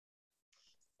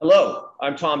Hello,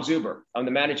 I'm Tom Zuber. I'm the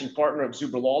managing partner of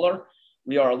Zuber Lawler.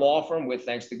 We are a law firm with,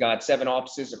 thanks to God, 7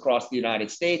 offices across the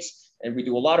United States, and we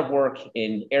do a lot of work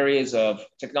in areas of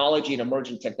technology and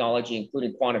emerging technology,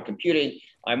 including quantum computing.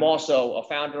 I'm also a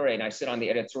founder, and I sit on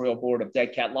the editorial board of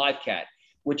Dead Cat Live Cat,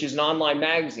 which is an online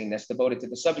magazine that's devoted to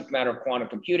the subject matter of quantum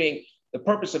computing. The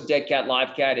purpose of Dead Cat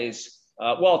Live Cat is,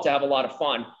 to have a lot of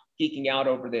fun geeking out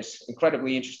over this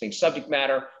incredibly interesting subject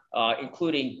matter,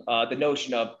 including the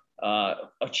notion of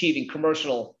achieving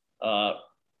commercial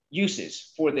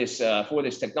uses for this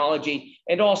technology,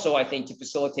 and also I think to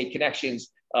facilitate connections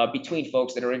between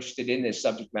folks that are interested in this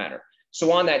subject matter.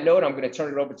 So on that note, I'm going to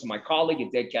turn it over to my colleague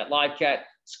at Dead Cat Live Cat,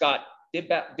 Scott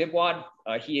Dybwad.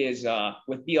 He is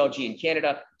with BLG in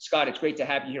Canada. Scott, it's great to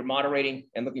have you here moderating,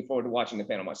 and looking forward to watching the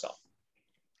panel myself.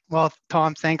 Well,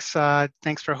 Tom, thanks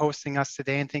for hosting us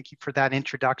today, and thank you for that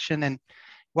introduction. And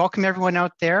welcome everyone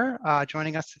out there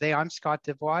joining us today. I'm Scott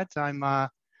Dybwad. I'm a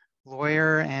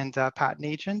lawyer and patent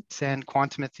agent and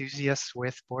quantum enthusiast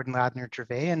with Borden Ladner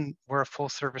Gervais, and we're a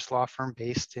full-service law firm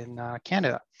based in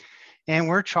Canada. And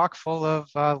we're chock full of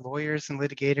lawyers and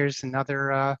litigators and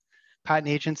other patent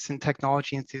agents and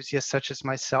technology enthusiasts such as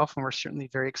myself, and we're certainly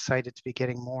very excited to be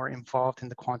getting more involved in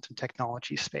the quantum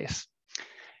technology space.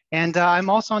 And I'm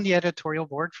also on the editorial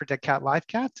board for Dead Cat Live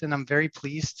Cat, and I'm very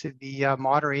pleased to be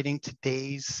moderating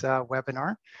today's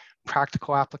webinar,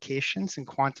 Practical Applications in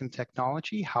Quantum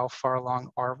Technology, How Far Along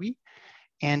Are We?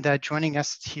 And joining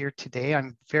us here today,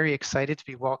 I'm very excited to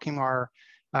be welcoming our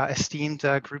esteemed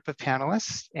group of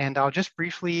panelists. And I'll just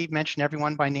briefly mention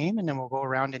everyone by name, and then we'll go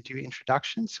around and do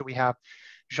introductions. So we have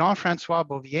Jean-Francois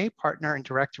Bouvier, partner and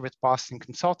director with Boston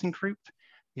Consulting Group.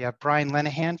 We have Brian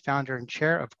Lenihan, founder and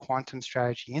chair of Quantum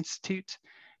Strategy Institute,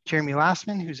 Jeremy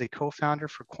Lasman, who's a co-founder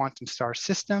for Quantum Star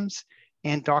Systems,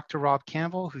 and Dr. Rob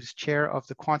Campbell, who's chair of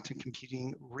the Quantum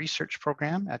Computing Research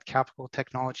Program at Capital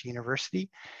Technology University.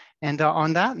 And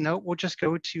on that note, we'll just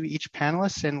go to each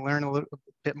panelist and learn a little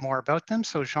bit more about them.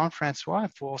 So Jean-Francois,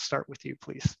 if we'll start with you,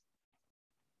 please.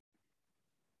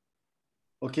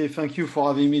 Okay, thank you for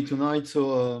having me tonight.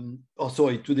 So,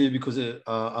 today because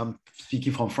I'm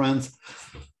speaking from France.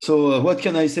 So what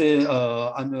can I say?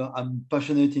 I'm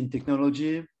passionate in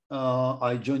technology.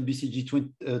 I joined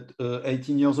BCG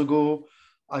 18 years ago.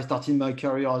 I started my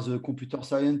career as a computer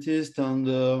scientist. And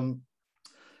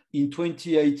in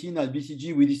 2018 at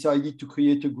BCG, we decided to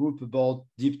create a group about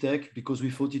deep tech because we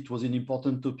thought it was an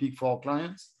important topic for our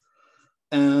clients.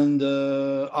 And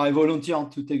I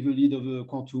volunteered to take the lead of the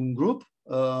quantum group.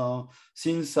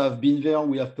 Since I've been there,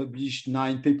 we have published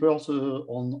 9 papers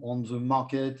on the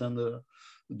market and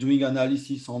doing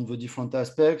analysis on the different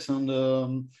aspects.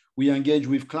 And we engage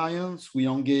with clients. We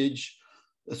engage,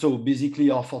 so basically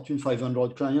our Fortune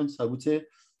 500 clients, I would say,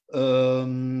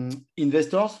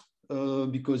 investors,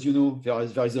 because, you know,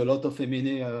 there is a lot of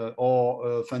M&A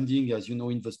or funding, as you know,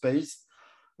 in the space.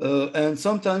 And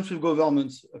sometimes with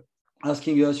governments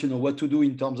asking us, you know, what to do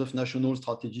in terms of national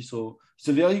strategy. So it's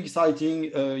a very exciting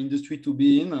industry to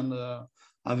be in, and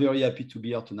I'm very happy to be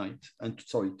here tonight and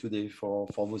today for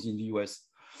those in the US.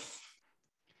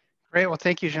 Great. Well,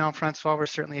 thank you, Jean-Francois. We're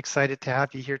certainly excited to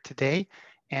have you here today.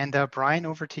 And Brian,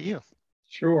 over to you.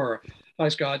 Sure. Hi,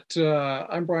 Scott.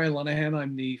 I'm Brian Lenihan.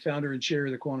 I'm the founder and chair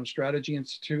of the Quantum Strategy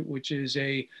Institute, which is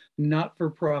a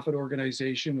not-for-profit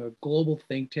organization, a global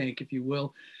think tank, if you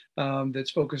will,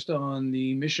 that's focused on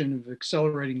the mission of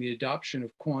accelerating the adoption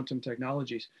of quantum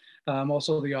technologies. I'm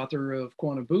also the author of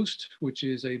Quantum Boost, which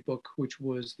is a book which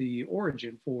was the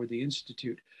origin for the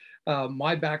Institute.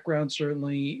 My background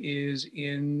certainly is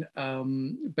in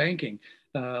banking,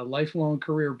 lifelong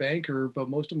career banker, but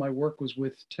most of my work was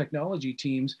with technology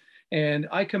teams. And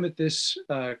I come at this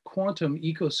quantum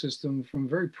ecosystem from a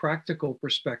very practical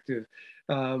perspective,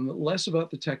 less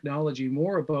about the technology,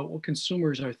 more about what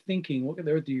consumers are thinking, what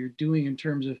they're doing in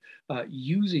terms of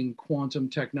using quantum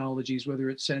technologies, whether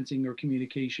it's sensing or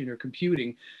communication or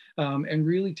computing, and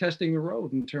really testing the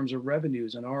road in terms of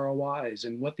revenues and ROIs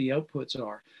and what the outputs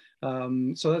are.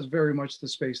 So that's very much the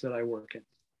space that I work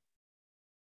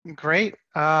in. Great.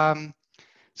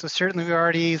 So certainly we're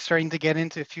already starting to get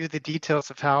into a few of the details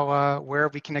of how, where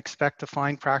we can expect to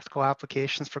find practical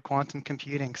applications for quantum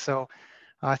computing. So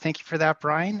thank you for that,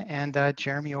 Brian. And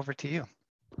Jeremy, over to you.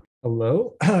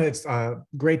 Hello, it's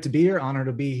great to be here, honored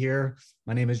to be here.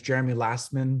 My name is Jeremy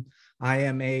Lasman. I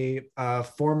am a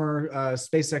former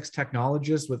SpaceX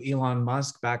technologist with Elon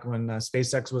Musk back when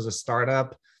SpaceX was a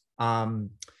startup.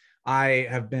 I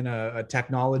have been a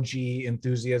technology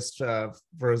enthusiast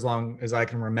for as long as I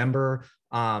can remember.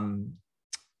 And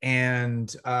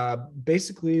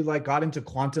basically like got into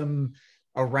quantum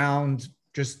around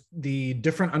just the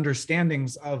different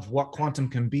understandings of what quantum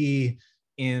can be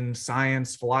in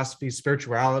science, philosophy,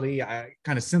 spirituality. I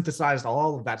kind of synthesized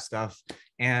all of that stuff.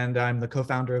 And I'm the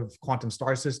co-founder of Quantum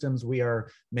Star Systems. We are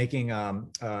making a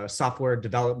software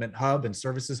development hub and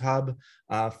services hub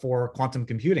for quantum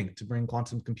computing, to bring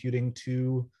quantum computing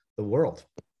to the world.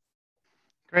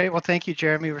 Great. Well, thank you,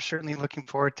 Jeremy. We're certainly looking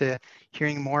forward to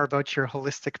hearing more about your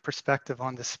holistic perspective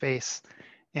on the space.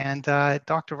 And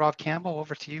Dr. Rob Campbell,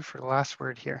 over to you for the last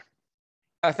word here.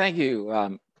 Thank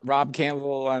you. Rob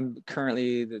Campbell, I'm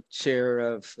currently the chair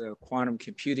of the Quantum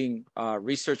Computing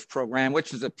Research Program,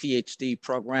 which is a PhD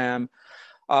program.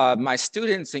 My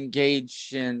students engage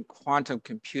in quantum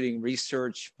computing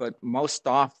research, but most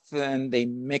often they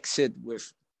mix it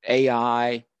with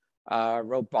AI,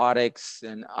 robotics,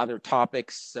 and other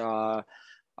topics.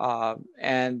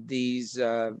 And these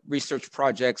research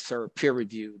projects are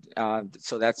peer-reviewed.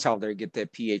 So that's how they get their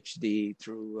PhD,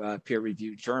 through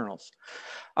peer-reviewed journals.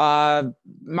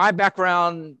 My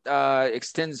background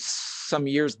extends some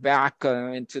years back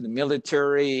into the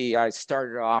military. I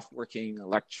started off working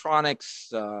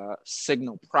electronics,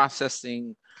 signal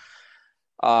processing,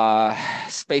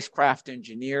 spacecraft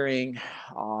engineering,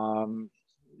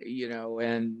 you know,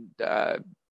 and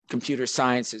computer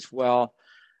science as well.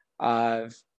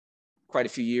 Quite a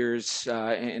few years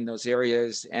in those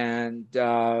areas. And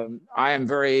I am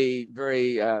very,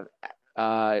 very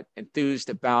enthused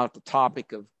about the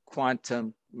topic of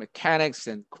quantum mechanics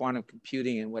and quantum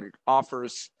computing and what it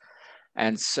offers.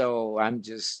 And so I'm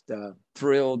just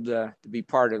thrilled to be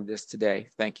part of this today.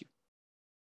 Thank you.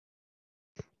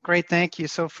 Great, thank you.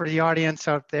 So for the audience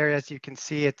out there, as you can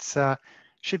see, it's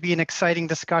should be an exciting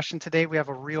discussion today. We have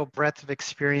a real breadth of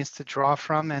experience to draw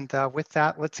from. And with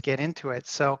that, let's get into it.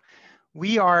 So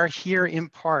we are here in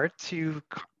part to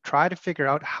try to figure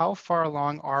out how far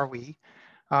along are we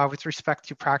with respect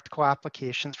to practical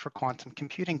applications for quantum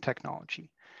computing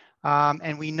technology.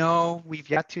 And we know we've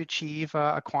yet to achieve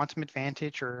a quantum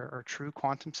advantage or true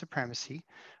quantum supremacy,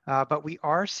 but we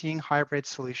are seeing hybrid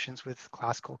solutions with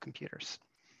classical computers.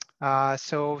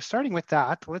 So starting with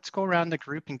that, let's go around the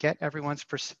group and get everyone's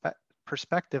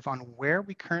perspective on where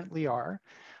we currently are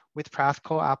with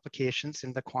practical applications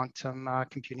in the quantum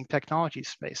computing technology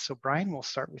space. So Brian, we'll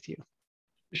start with you.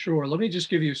 Sure. Let me just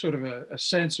give you sort of a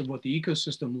sense of what the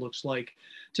ecosystem looks like.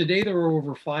 Today, there are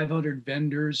over 500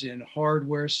 vendors in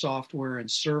hardware, software, and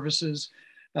services.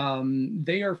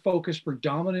 They are focused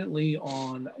predominantly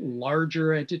on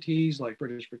larger entities like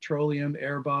British Petroleum,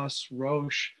 Airbus,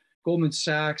 Roche, Goldman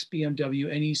Sachs, BMW,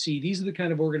 NEC. These are the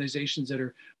kind of organizations that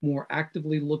are more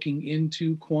actively looking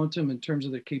into quantum in terms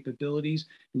of their capabilities.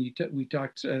 And we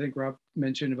talked, I think Rob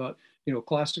mentioned about, you know,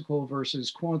 classical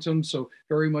versus quantum. So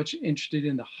very much interested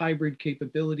in the hybrid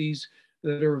capabilities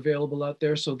that are available out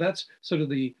there. So that's sort of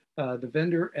the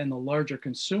vendor and the larger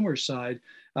consumer side.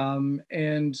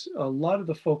 And a lot of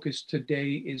the focus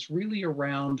today is really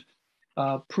around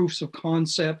proofs of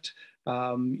concept.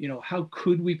 You know, how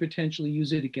could we potentially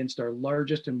use it against our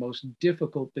largest and most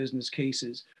difficult business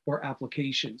cases or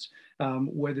applications,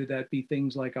 whether that be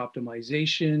things like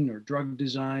optimization or drug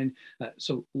design.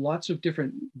 So lots of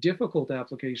different difficult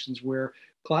applications where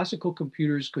classical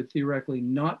computers could theoretically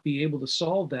not be able to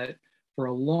solve that for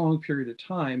a long period of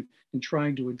time, and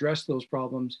trying to address those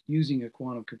problems using a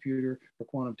quantum computer or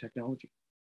quantum technology.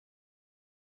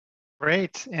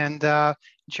 Great. And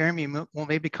Jeremy, we'll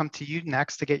maybe come to you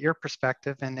next to get your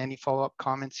perspective and any follow-up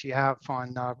comments you have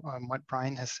on what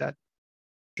Brian has said.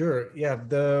 Sure. Yeah.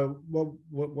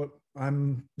 What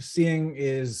I'm seeing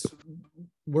is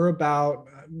we're about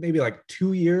maybe like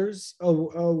 2 years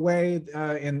away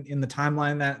in the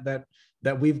timeline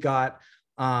that we've got.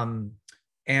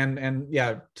 And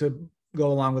yeah, to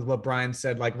go along with what Brian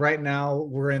said, like right now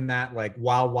we're in that like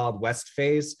wild west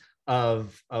phase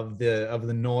of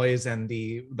the noise and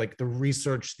the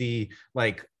research, the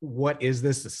like, what is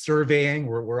this, the surveying,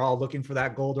 we're all looking for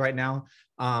that gold right now.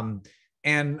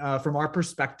 And from our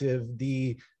perspective,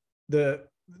 the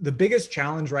biggest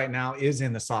challenge right now is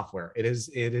in the software. It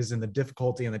is in the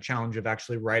difficulty and the challenge of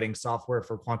actually writing software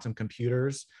for quantum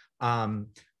computers.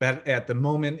 But at the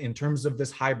moment, in terms of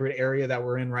this hybrid area that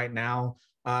we're in right now,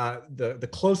 the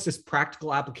closest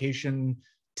practical application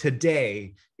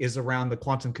today is around the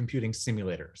quantum computing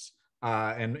simulators.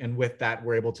 And with that,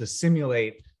 we're able to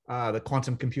simulate the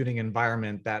quantum computing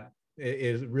environment that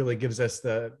really gives us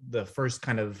the first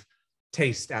kind of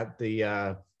taste at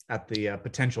the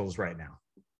potentials right now.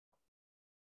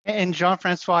 And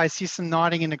Jean-Francois, I see some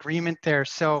nodding in agreement there.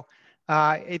 So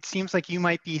it seems like you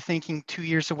might be thinking 2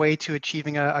 years away to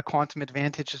achieving a quantum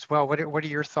advantage as well. What are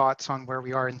your thoughts on where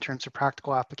we are in terms of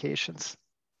practical applications?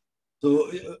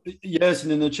 So yes,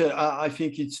 in a nutshell, I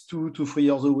think it's 2 to 3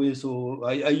 years away. So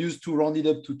I used to round it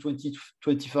up to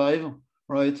 2025,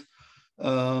 right?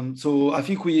 So I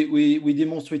think we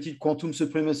demonstrated quantum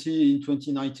supremacy in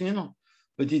 2019,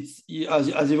 but it's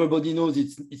as everybody knows,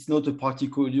 it's not a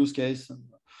practical use case.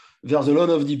 There's a lot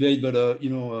of debate, but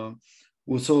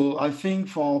so I think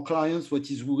for our clients, what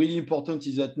is really important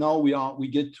is that now we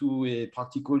get to a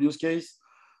practical use case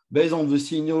based on the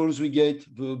signals we get,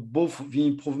 both the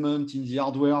improvement in the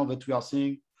hardware that we are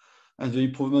seeing and the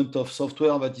improvement of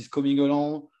software that is coming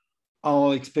along.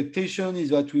 Our expectation is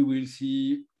that we will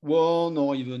see 1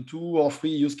 or even 2 or 3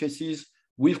 use cases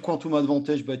with quantum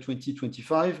advantage by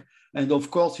 2025. And of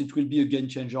course, it will be a game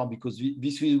changer because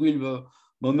this will be the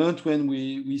moment when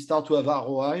we start to have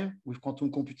ROI with quantum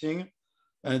computing,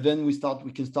 and then we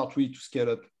can start really to scale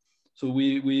up. So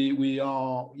we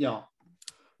are, yeah,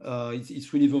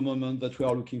 it's really the moment that we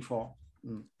are looking for.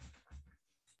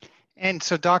 And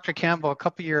so, Dr. Campbell, a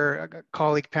couple of your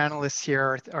colleague panelists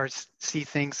here see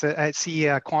things, see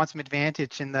a quantum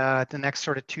advantage in the next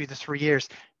sort of 2 to 3 years.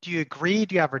 Do you agree?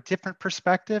 Do you have a different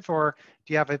perspective, or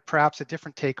do you have perhaps a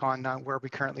different take on where we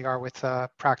currently are with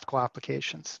practical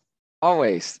applications?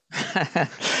 Always.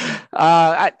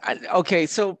 Okay,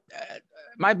 so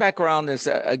my background is,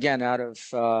 again, out of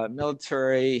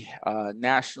military,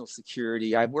 national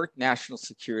security. I've worked national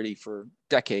security for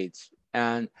decades,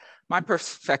 and my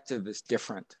perspective is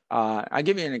different. I'll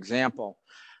give you an example.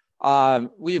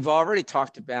 We've already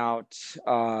talked about,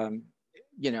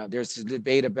 there's a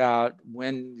debate about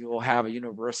when you'll have a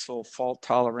universal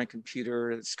fault-tolerant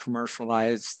computer that's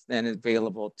commercialized and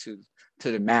available to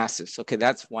the masses. Okay,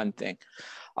 that's one thing.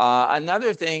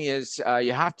 Another thing is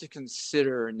you have to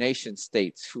consider nation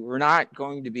states who are not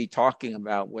going to be talking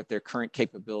about what their current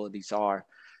capabilities are.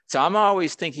 So I'm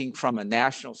always thinking from a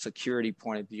national security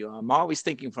point of view. I'm always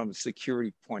thinking from a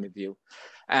security point of view.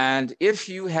 And if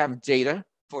you have data,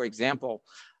 for example,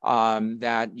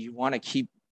 that you want to keep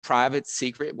private,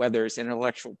 secret, whether it's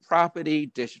intellectual property,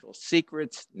 digital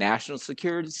secrets, national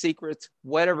security secrets,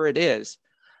 whatever it is,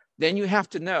 then you have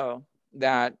to know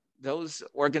that those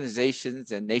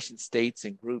organizations and nation states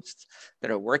and groups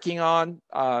that are working on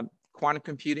quantum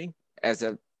computing as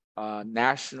a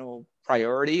national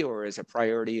priority or as a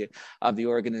priority of the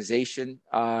organization,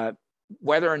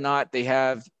 whether or not they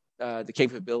have the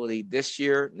capability this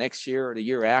year, next year, or the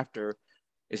year after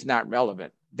is not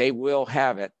relevant. They will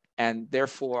have it. And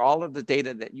therefore, all of the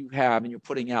data that you have and you're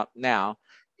putting out now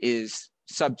is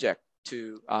subject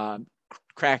to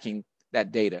cracking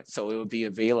that data. So it will be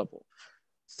available.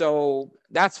 So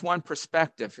that's one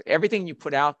perspective. Everything you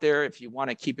put out there, if you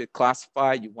want to keep it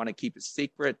classified, you want to keep it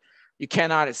secret, you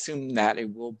cannot assume that it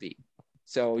will be.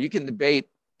 So you can debate,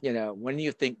 when do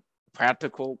you think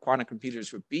practical quantum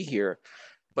computers would be here?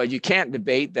 But you can't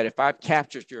debate that if I've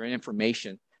captured your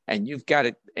information and you've got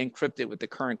it encrypted with the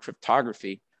current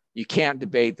cryptography, you can't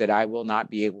debate that I will not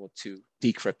be able to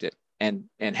decrypt it and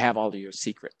have all of your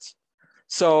secrets.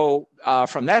 So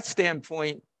from that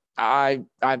standpoint, I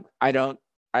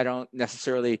don't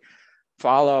necessarily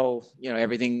follow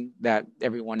everything that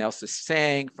everyone else is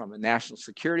saying from a national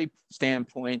security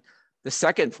standpoint. The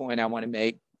second point I want to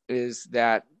make is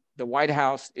that the White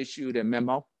House issued a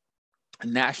memo, a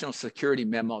national security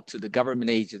memo to the government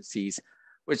agencies,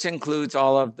 which includes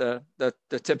all of the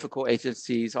typical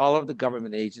agencies, all of the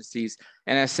government agencies,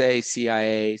 NSA,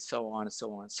 CIA, so on and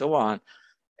so on and so on.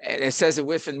 And it says that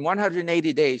within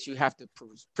 180 days, you have to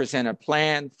present a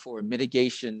plan for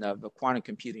mitigation of the quantum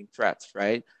computing threats,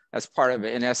 right? That's part of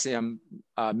an NSM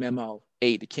memo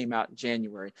 8 that came out in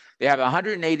January. They have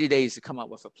 180 days to come up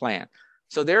with a plan.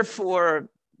 So therefore,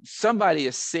 somebody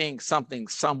is seeing something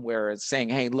somewhere and saying,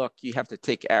 hey, look, you have to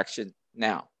take action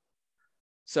now.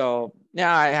 So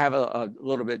now I have a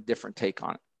little bit different take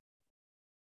on it.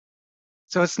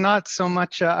 So it's not so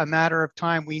much a matter of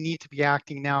time. We need to be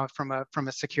acting now from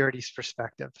a securities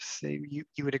perspective. So you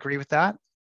would agree with that?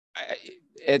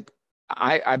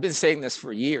 I've been saying this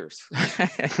for years.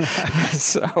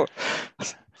 So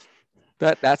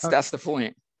that's the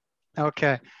point.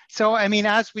 Okay. So, I mean,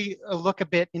 as we look a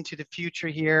bit into the future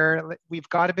here, we've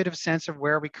got a bit of a sense of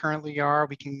where we currently are.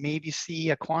 We can maybe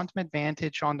see a quantum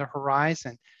advantage on the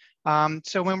horizon.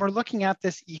 So when we're looking at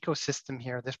this ecosystem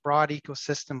here, this broad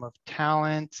ecosystem of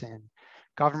talent and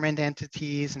government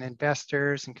entities and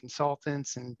investors and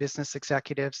consultants and business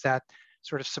executives that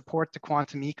sort of support the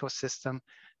quantum ecosystem.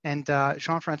 And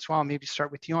Jean-Francois, I'll maybe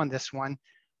start with you on this one.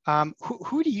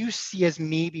 Who do you see as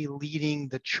maybe leading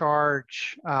the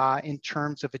charge in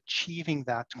terms of achieving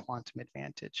that quantum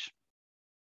advantage?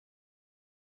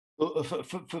 So,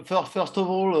 first of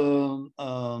all,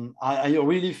 I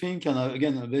really think, and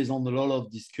again, based on a lot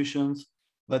of discussions,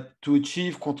 that to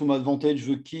achieve quantum advantage,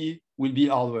 the key will be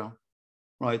hardware,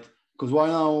 right? Because right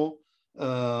now,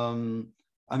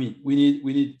 I mean, we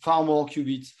need far more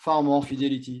qubits, far more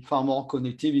fidelity, far more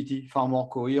connectivity, far more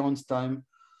coherence time,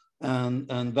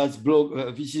 and that's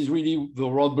this is really the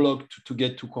roadblock to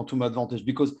get to quantum advantage.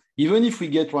 Because even if we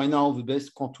get right now the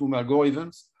best quantum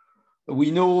algorithms,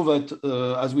 we know that,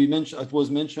 as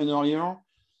was mentioned earlier,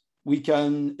 we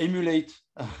can emulate,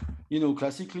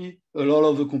 classically, a lot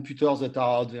of the computers that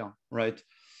are out there, right?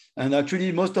 And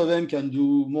actually, most of them can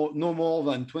do no more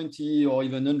than 20 or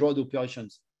even 100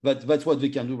 operations. That's what they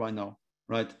can do right now,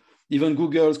 right? Even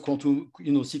Google's quantum,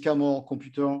 Sycamore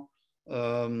computer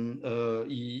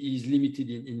is limited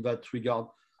in that regard.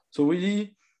 So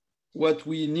really, what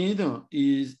we need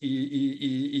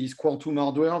is quantum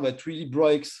hardware that really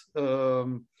breaks,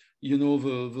 the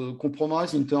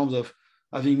compromise in terms of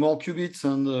having more qubits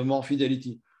and more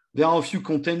fidelity. There are a few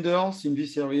contenders in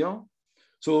this area.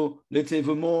 So let's say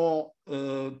the more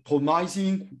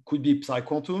promising could be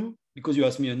PsiQuantum, because you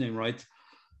asked me a name, right?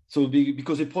 So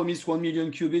because they promised 1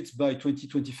 million qubits by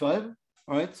 2025,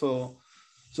 right? So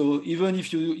even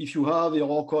if you have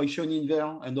error correction in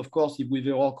there, and of course, with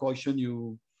error correction,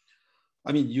 you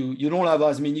don't have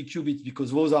as many qubits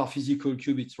because those are physical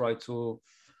qubits, right? So,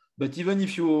 but even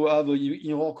if you have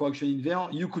error correction in there,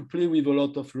 you could play with a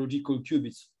lot of logical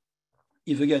qubits.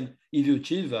 If you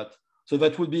achieve that, so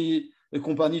that would be a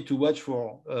company to watch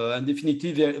for, and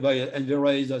definitely they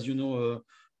raised, as you know,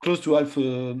 close to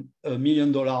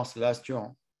 $500,000 last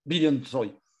year,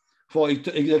 for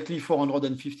exactly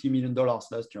 $450 million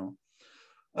last year.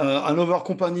 Another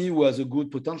company who has a good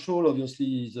potential,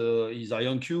 obviously, is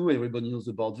IonQ. Everybody knows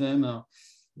about them.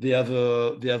 They have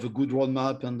a good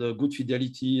roadmap and a good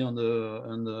fidelity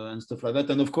and stuff like that.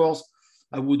 And of course,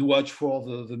 I would watch for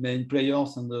the main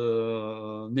players, and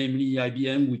namely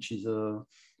IBM, which is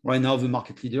right now the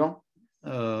market leader.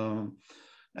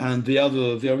 And they have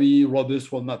a very robust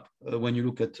roadmap when you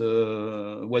look at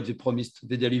what they promised,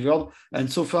 they delivered. And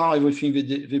so far, everything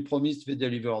they promised, they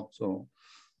delivered. So,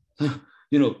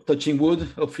 touching wood,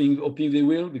 hoping they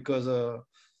will, because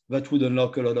that would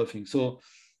unlock a lot of things. So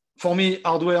for me,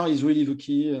 hardware is really the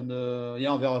key. And there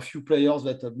are a few players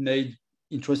that have made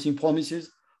interesting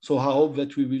promises. So I hope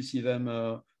that we will see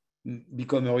them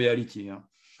become a reality. Yeah.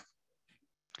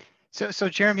 So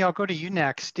Jeremy, I'll go to you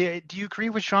next. Do you agree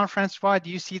with Jean-Francois? Do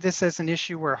you see this as an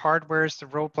issue where hardware is the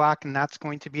roadblock and that's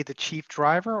going to be the chief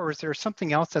driver? Or is there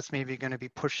something else that's maybe going to be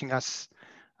pushing us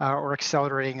or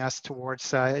accelerating us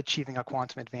towards achieving a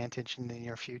quantum advantage in the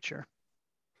near future?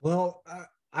 Well,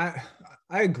 I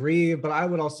agree, but I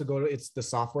would also go to it's the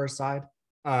software side.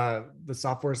 The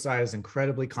software side is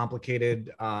incredibly complicated,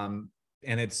 and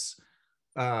it's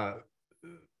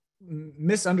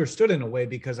misunderstood in a way,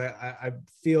 because I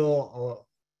feel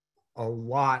a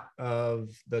lot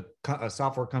of the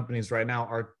software companies right now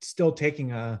are still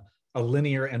taking a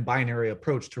linear and binary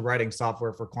approach to writing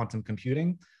software for quantum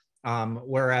computing,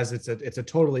 whereas it's a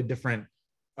totally different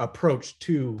approach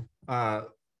to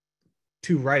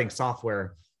writing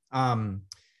software.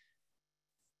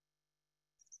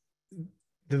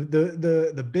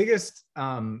 The biggest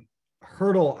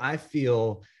hurdle I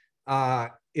feel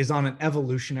is on an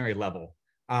evolutionary level.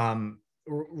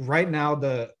 Right now,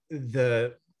 the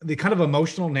kind of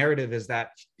emotional narrative is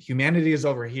that humanity is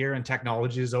over here and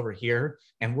technology is over here,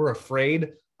 and we're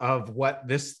afraid of what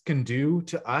this can do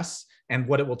to us and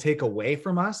what it will take away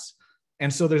from us.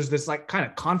 And so there's this like kind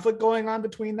of conflict going on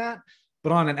between that.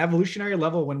 But on an evolutionary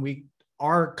level, when we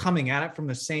are coming at it from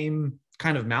the same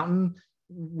kind of mountain,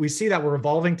 we see that we're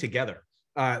evolving together.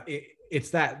 It's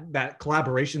that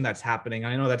collaboration that's happening.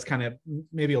 I know that's kind of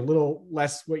maybe a little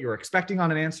less what you're expecting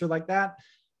on an answer like that,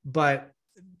 but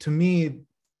to me,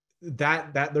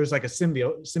 that there's like a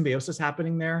symbiosis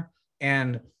happening there,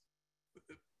 and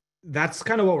that's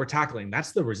kind of what we're tackling.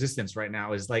 That's the resistance right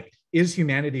now, is like, is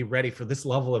humanity ready for this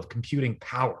level of computing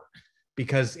power?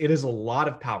 Because it is a lot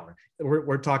of power.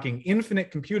 We're talking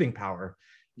infinite computing power,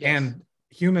 yes. And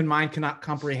human mind cannot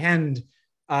comprehend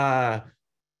that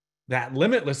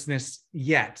limitlessness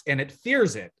yet, and it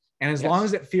fears it. And as long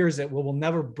as it fears it, we'll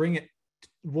never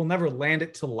land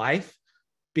it to life,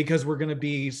 because we're going to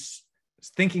be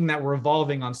thinking that we're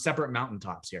evolving on separate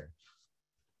mountaintops here.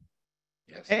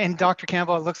 Yes. And Dr.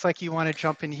 Campbell, it looks like you want to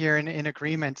jump in here in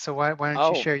agreement. So why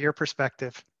don't you share your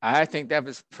perspective? I think that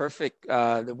was perfect,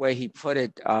 the way he put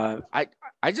it.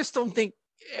 I just don't think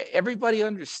everybody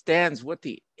understands what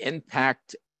the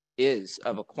impact is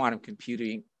of a quantum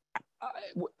computing,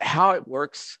 how it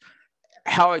works.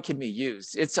 how it can be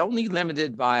used. It's only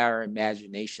limited by our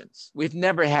imaginations. We've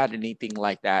never had anything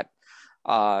like that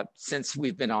since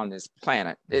we've been on this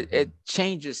planet. It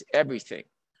changes everything.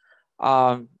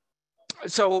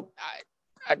 So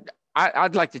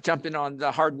I'd like to jump in on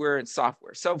the hardware and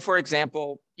software. So for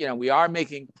example, we are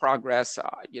making progress.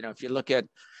 If you look at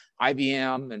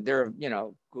IBM and there are,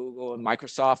 Google and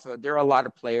Microsoft, there are a lot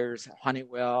of players,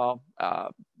 Honeywell,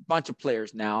 a bunch of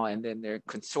players now, and then there are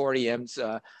consortiums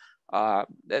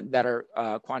that are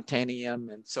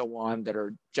Quantanium and so on that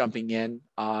are jumping in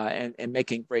and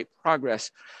making great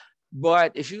progress.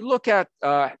 But if you look at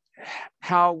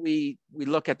how we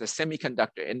look at the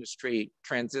semiconductor industry,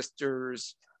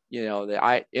 transistors,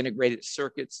 the integrated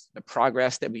circuits, the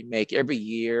progress that we make every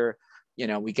year,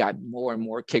 we got more and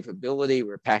more capability.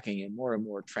 We're packing in more and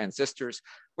more transistors.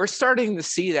 We're starting to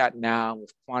see that now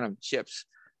with quantum chips.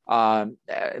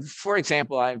 For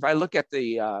example, if I look at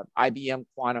the IBM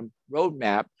quantum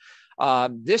roadmap,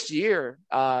 this year,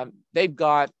 they've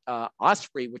got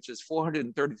Osprey, which is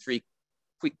 433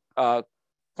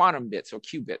 quantum bits or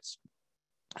qubits.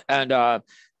 And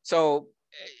so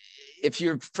if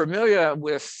you're familiar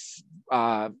with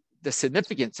the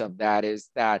significance of that, is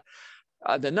that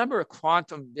the number of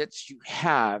quantum bits you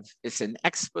have is an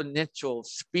exponential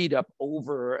speed up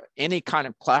over any kind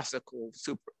of classical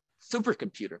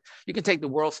supercomputer. You can take the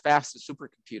world's fastest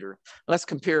supercomputer. Let's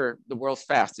compare the world's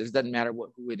fastest. It doesn't matter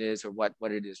who it is or what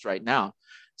it is right now.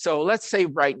 So let's say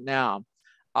right now,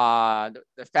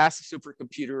 the fastest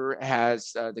supercomputer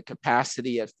has the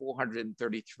capacity at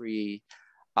 433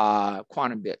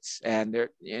 quantum bits, and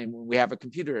we have a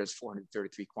computer that's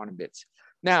 433 quantum bits.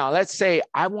 Now, let's say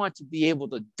I want to be able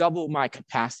to double my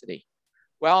capacity.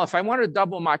 Well, if I want to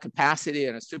double my capacity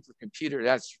in a supercomputer,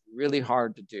 that's really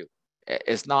hard to do.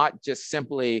 It's not just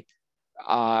simply,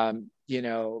 building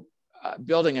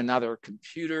another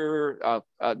computer of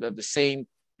the same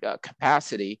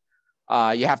capacity.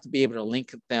 You have to be able to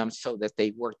link them so that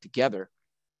they work together.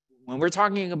 When we're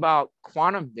talking about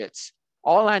quantum bits,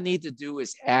 all I need to do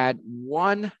is add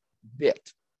 1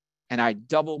 bit and I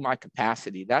double my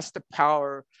capacity. That's the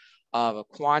power of a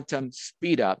quantum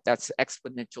speed up. That's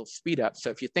exponential speed up. So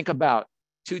if you think about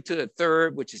 2 to the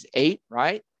 3rd, which is 8,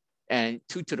 right? And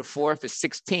 2 to the 4th is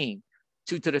 16.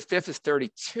 2 to the 5th is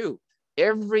 32.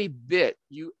 Every bit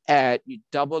you add, you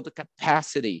double the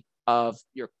capacity of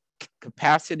your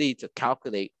capacity to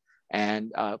calculate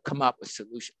and come up with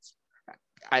solutions.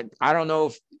 I don't know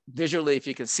if visually if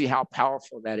you can see how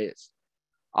powerful that is.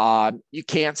 You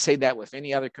can't say that with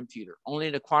any other computer. Only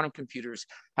the quantum computers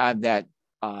have that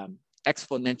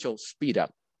exponential speed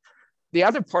up. The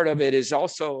other part of it is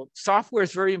also software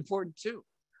is very important too.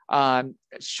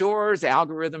 Shor's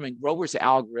algorithm and Grover's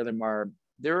algorithm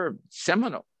they're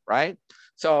seminal, right?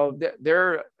 So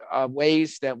there are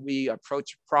ways that we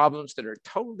approach problems that are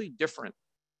totally different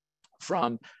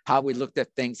from how we looked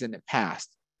at things in the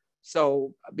past.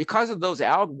 So because of those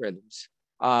algorithms,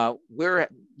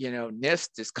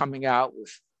 NIST is coming out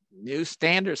with new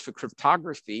standards for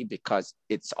cryptography because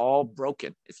it's all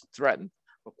broken, it's threatened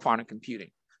with quantum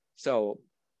computing. So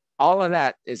all of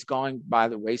that is going by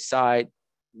the wayside.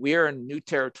 We're in new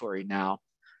territory now.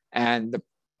 And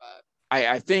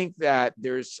I think that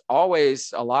there's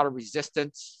always a lot of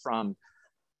resistance from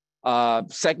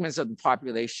segments of the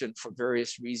population for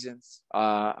various reasons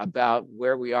about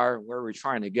where we are and where we're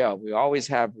trying to go. We always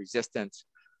have resistance,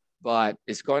 but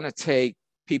it's going to take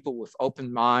people with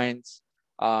open minds,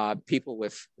 people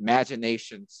with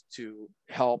imaginations to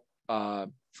help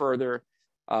further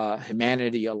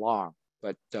humanity along.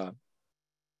 But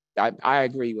I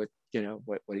agree with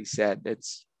what he said.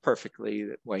 It's perfectly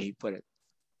the way he put it.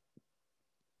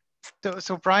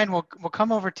 So Brian, we'll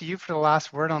come over to you for the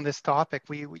last word on this topic.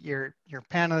 Your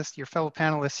panelists, your fellow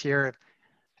panelists here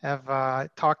have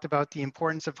talked about the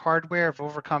importance of hardware, of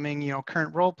overcoming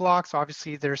current roadblocks.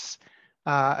 Obviously, there's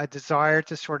a desire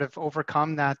to sort of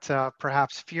overcome that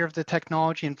perhaps fear of the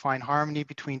technology and find harmony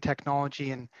between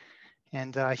technology and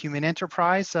human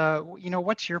enterprise.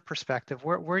 What's your perspective?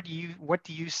 What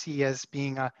do you see as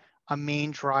being a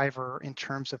main driver in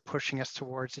terms of pushing us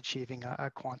towards achieving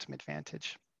a quantum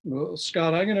advantage? Well,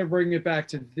 Scott, I'm going to bring it back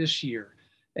to this year.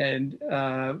 And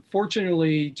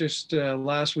fortunately, just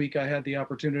last week, I had the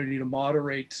opportunity to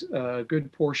moderate a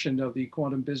good portion of the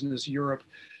Quantum Business Europe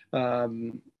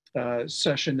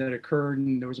session that occurred.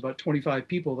 And there was about 25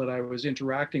 people that I was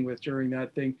interacting with during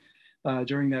that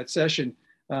session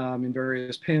in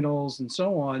various panels and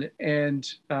so on.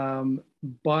 And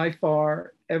by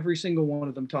far, every single one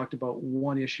of them talked about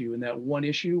one issue, and that one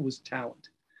issue was talent.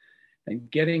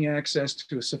 And getting access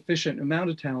to a sufficient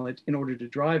amount of talent in order to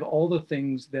drive all the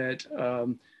things that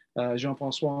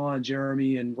Jean-Francois and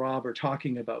Jeremy and Rob are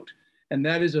talking about. And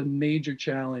that is a major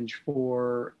challenge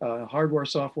for hardware,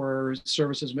 software,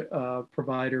 services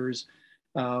providers.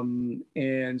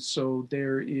 And so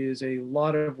there is a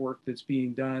lot of work that's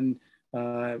being done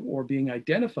or being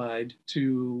identified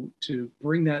to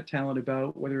bring that talent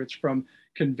about, whether it's from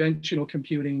conventional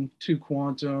computing to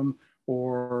quantum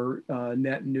or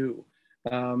net new.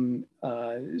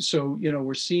 So, you know,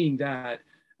 we're seeing that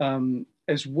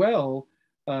as well.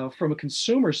 From a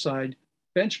consumer side,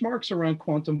 benchmarks around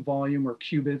quantum volume or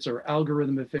qubits or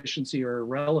algorithm efficiency are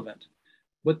irrelevant.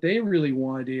 What they really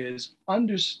want is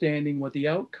understanding what the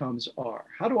outcomes are.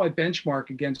 How do I benchmark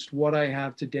against what I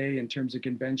have today in terms of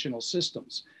conventional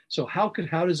systems? So how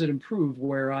does it improve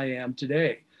where I am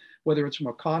today? Whether it's from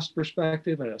a cost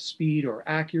perspective, a speed or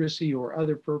accuracy or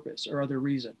other purpose or other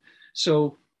reason.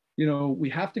 So, you know, we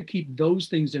have to keep those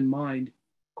things in mind.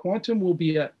 Quantum will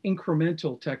be an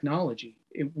incremental technology.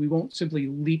 We won't simply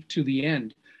leap to the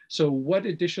end. So what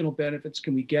additional benefits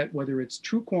can we get, whether it's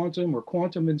true quantum or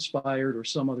quantum inspired or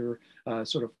some other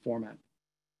sort of format?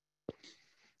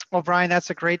 Well, Brian,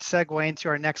 that's a great segue into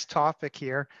our next topic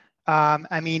here.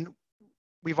 I mean,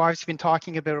 we've obviously been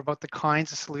talking about the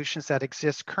kinds of solutions that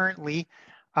exist currently.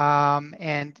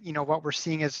 And, you know, what we're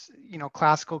seeing is, you know,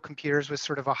 classical computers with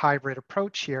sort of a hybrid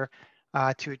approach here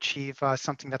to achieve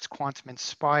something that's quantum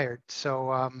inspired.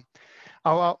 So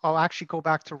I'll actually go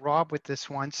back to Rob with this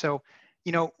one. So,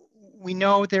 you know, we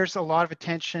know there's a lot of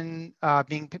attention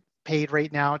being paid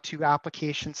right now to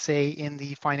applications, say, in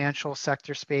the financial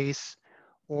sector space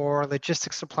or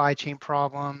logistics supply chain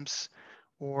problems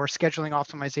or scheduling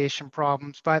optimization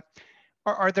problems. But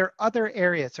are there other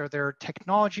areas? Are there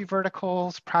technology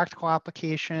verticals, practical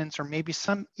applications, or maybe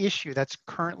some issue that's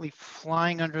currently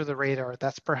flying under the radar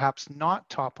that's perhaps not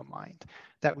top of mind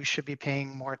that we should be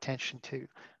paying more attention to?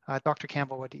 Dr.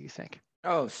 Campbell, what do you think?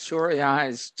 Oh, sure. Yeah,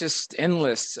 it's just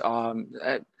endless.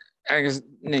 As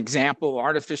an example,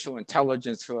 artificial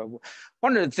intelligence.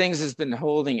 One of the things that's been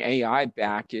holding AI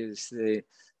back is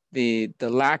the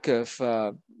lack of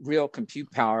real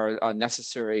compute power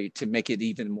necessary to make it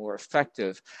even more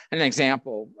effective. An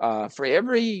example, for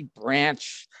every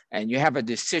branch, and you have a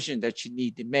decision that you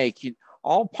need to make,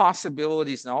 all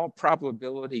possibilities and all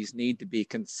probabilities need to be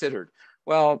considered.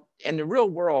 Well, in the real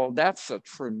world, that's a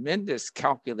tremendous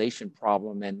calculation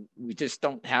problem, and we just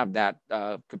don't have that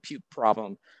compute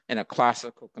problem in a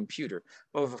classical computer.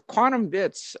 But with quantum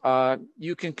bits,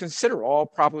 you can consider all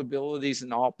probabilities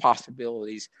and all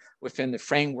possibilities within the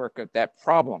framework of that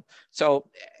problem. So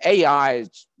AI,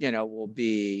 you know, will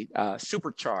be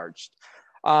supercharged.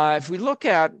 If we look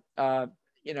at,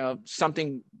 you know,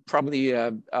 something probably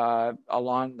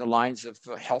along the lines of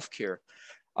healthcare,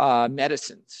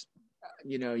 medicines.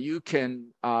 You know, you can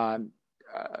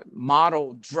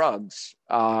model drugs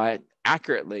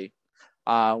accurately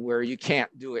where you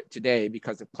can't do it today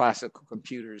because of classical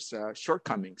computers'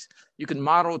 shortcomings. You can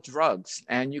model drugs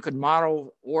and you can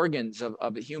model organs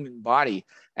of the human body,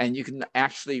 and you can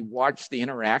actually watch the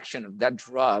interaction of that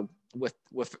drug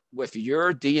with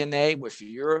your DNA, with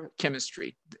your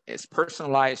chemistry. It's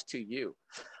personalized to you.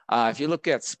 If you look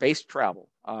at space travel,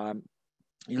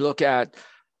 you look at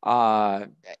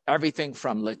everything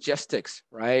from logistics,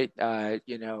 right?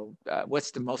 You know,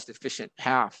 what's the most efficient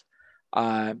path?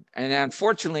 And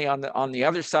unfortunately, on the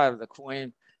other side of the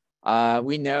coin,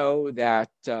 we know that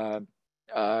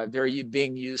they're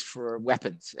being used for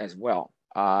weapons as well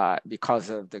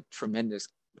because of the tremendous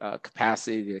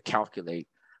capacity to calculate.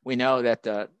 We know that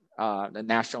the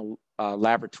National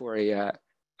Laboratory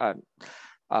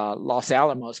Los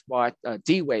Alamos bought a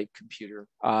D-Wave computer,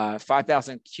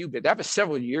 5,000 qubit. That was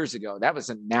several years ago. That was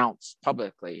announced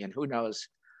publicly, and who knows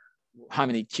how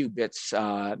many qubits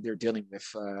they're dealing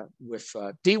with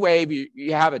D-Wave.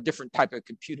 You have a different type of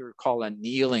computer called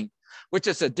annealing, which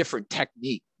is a different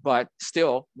technique. But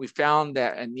still, we found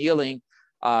that annealing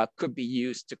could be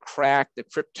used to crack the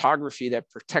cryptography that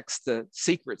protects the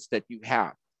secrets that you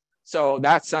have. So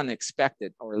that's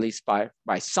unexpected, or at least by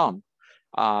some.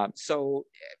 So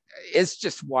it's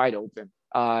just wide open.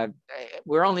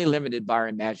 We're only limited by our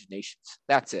imaginations.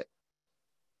 That's it.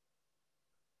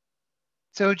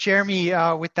 So Jeremy,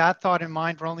 with that thought in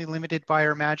mind, we're only limited by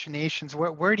our imaginations.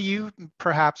 Where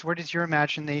does your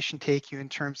imagination take you in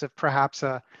terms of perhaps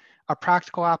a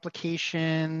practical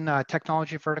application,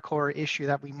 technology vertical, or issue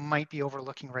that we might be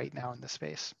overlooking right now in this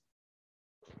space?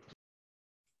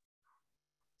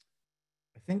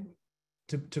 I think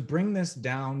to bring this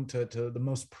down to the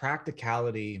most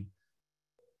practicality,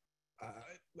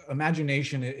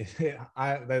 imagination,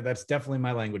 that's definitely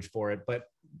my language for it. But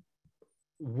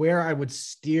where I would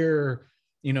steer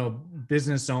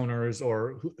business owners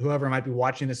or whoever might be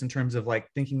watching this in terms of like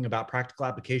thinking about practical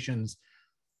applications,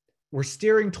 we're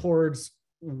steering towards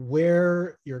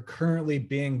where you're currently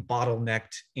being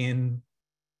bottlenecked in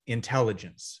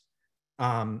intelligence.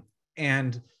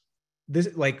 And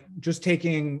this, like just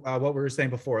taking what we were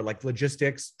saying before, like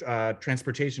logistics,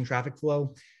 transportation, traffic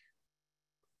flow.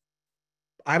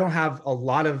 I don't have a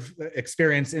lot of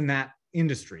experience in that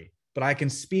industry, but I can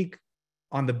speak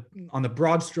on the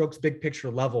broad strokes, big picture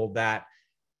level that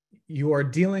you are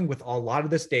dealing with a lot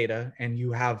of this data, and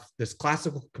you have this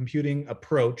classical computing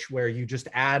approach where you just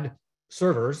add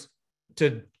servers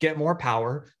to get more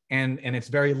power, and it's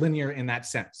very linear in that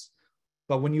sense.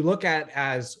 But when you look at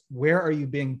as where are you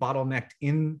being bottlenecked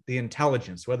in the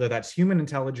intelligence, whether that's human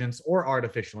intelligence or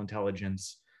artificial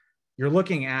intelligence, you're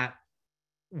looking at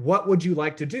what would you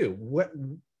like to do?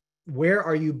 Where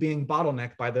are you being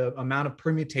bottlenecked by the amount of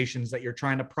permutations that you're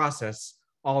trying to process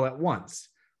all at once?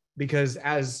 Because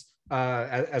as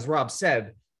Rob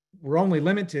said, we're only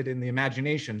limited in the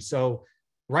imagination. So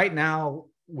right now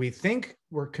we think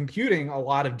we're computing a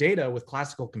lot of data with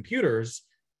classical computers,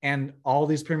 and all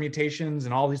these permutations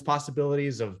and all these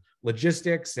possibilities of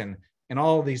logistics and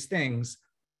all of these things.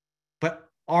 But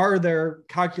are there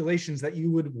calculations that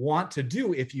you would want to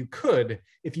do if you could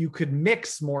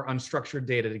mix more unstructured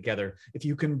data together, if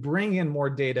you can bring in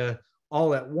more data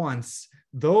all at once?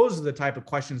 Those are the type of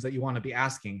questions that you want to be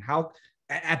asking. How,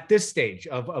 at this stage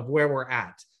of where we're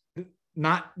at,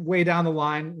 not way down the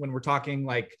line when we're talking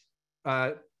like,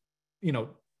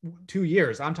 2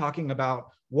 years. I'm talking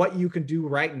about what you can do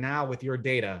right now with your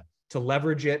data to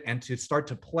leverage it and to start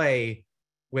to play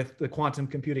with the quantum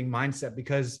computing mindset.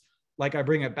 Because like I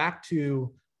bring it back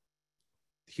to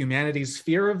humanity's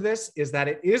fear of this is that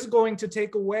it is going to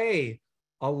take away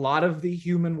a lot of the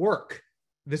human work.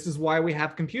 This is why we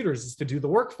have computers, is to do the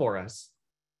work for us.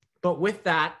 But with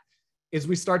that is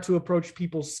we start to approach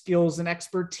people's skills and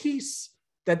expertise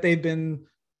that they've been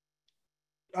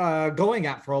going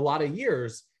at for a lot of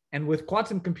years. And with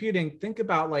quantum computing, think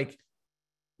about like,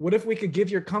 what if we could give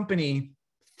your company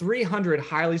 300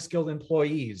 highly skilled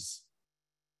employees?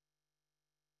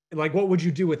 Like, what would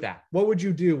you do with that? What would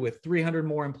you do with 300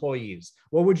 more employees?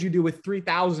 What would you do with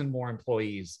 3,000 more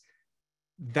employees?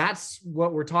 That's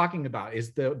what we're talking about,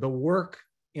 is the work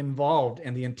involved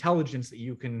and the intelligence that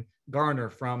you can garner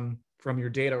from your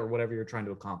data or whatever you're trying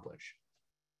to accomplish.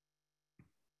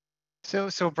 So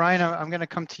Brian, I'm going to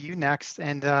come to you next.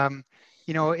 And,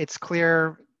 it's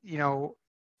clear,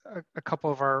 a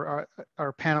couple of our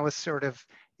panelists sort of,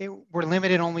 we're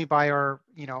limited only by our,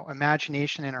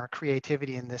 imagination and our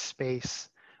creativity in this space.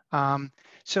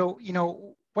 So,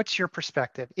 what's your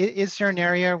perspective? Is there an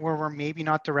area where we're maybe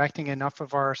not directing enough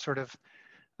of our sort of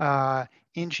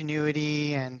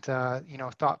ingenuity and,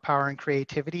 thought power and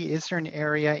creativity? Is there an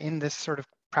area in this sort of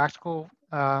practical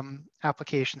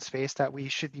application space that we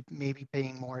should be maybe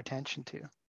paying more attention to?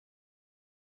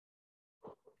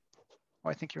 Oh,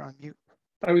 I think you're on mute.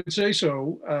 I would say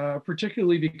so,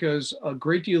 particularly because a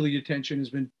great deal of the attention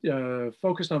has been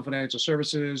focused on financial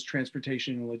services,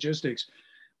 transportation, and logistics.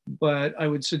 But I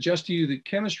would suggest to you that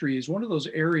chemistry is one of those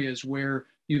areas where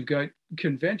you've got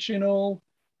conventional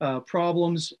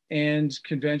problems and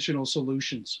conventional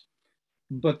solutions.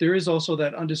 But there is also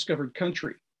that undiscovered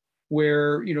country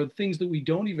where, things that we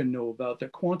don't even know about,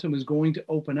 that quantum is going to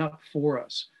open up for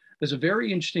us. There's a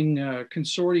very interesting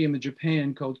consortium in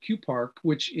Japan called QPark,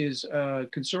 which is a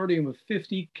consortium of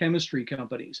 50 chemistry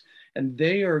companies. And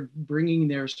they are bringing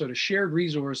their sort of shared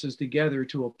resources together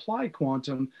to apply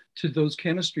quantum to those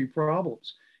chemistry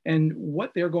problems. And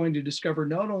what they're going to discover,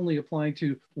 not only applying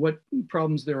to what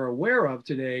problems they're aware of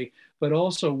today, but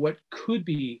also what could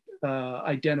be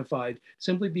identified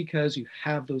simply because you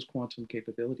have those quantum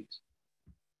capabilities.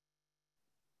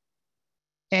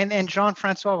 And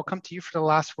Jean-Francois, we'll come to you for the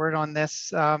last word on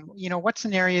this. What's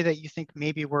an area that you think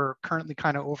maybe we're currently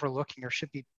kind of overlooking or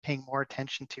should be paying more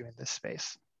attention to in this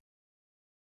space?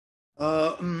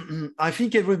 I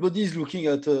think everybody is looking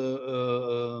at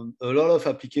a lot of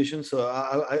applications. So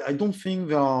I don't think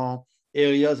there are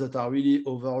areas that are really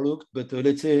overlooked, but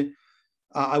let's say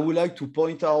I would like to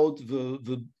point out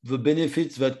the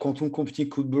benefits that quantum computing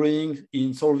could bring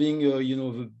in solving,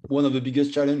 one of the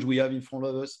biggest challenges we have in front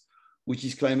of us, which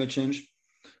is climate change,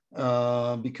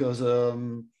 because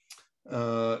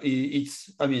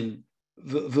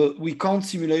we can't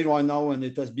simulate right now, and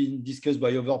it has been discussed by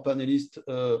other panelists,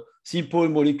 simple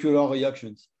molecular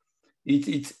reactions.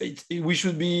 We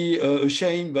should be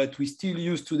ashamed that we still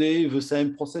use today the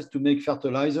same process to make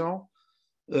fertilizer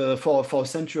for a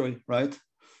century, right?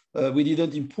 we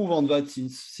didn't improve on that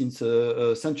since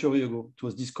a century ago. It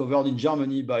was discovered in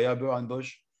Germany by Haber and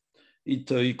Bosch.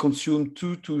 It consumed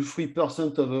 2 to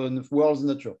 3% of the world's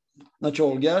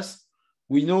natural gas.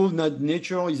 We know that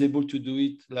nature is able to do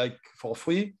it like for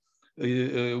free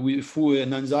through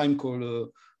an enzyme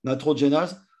called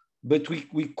nitrogenase, but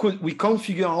we can't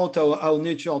figure out how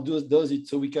nature does it,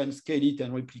 so we can scale it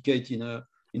and replicate in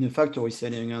a factory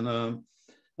setting. And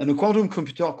a quantum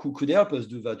computer could help us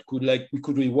do that. We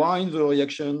could rewind the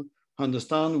reaction,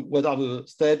 understand what are the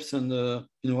steps, and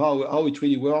how it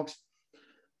really works.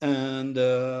 And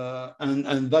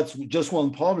that's just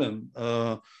one problem.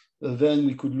 Then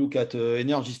we could look at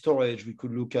energy storage. We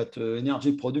could look at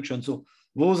energy production. So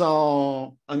those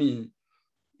are, I mean,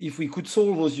 if we could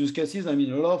solve those use cases, I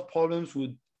mean, a lot of problems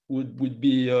would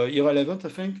be irrelevant, I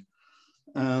think.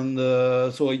 And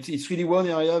so it's really one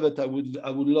area that I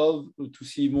would love to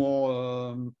see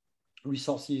more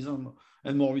resources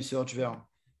and more research there.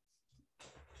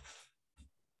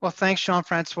 Well, thanks,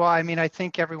 Jean-Francois. I mean, I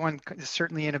think everyone is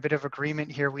certainly in a bit of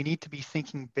agreement here. We need to be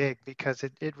thinking big because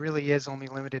it really is only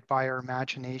limited by our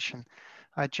imagination.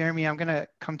 Jeremy, I'm going to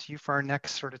come to you for our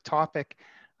next sort of topic.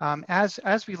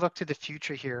 As we look to the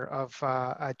future here of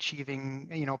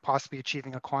possibly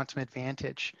achieving a quantum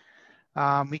advantage,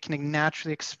 we can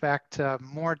naturally expect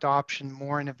more adoption,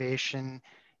 more innovation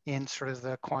in sort of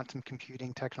the quantum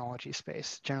computing technology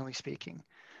space, generally speaking.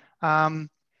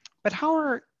 But how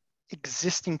are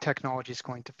existing technologies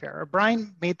going to fare?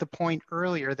 Brian made the point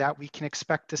earlier that we can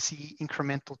expect to see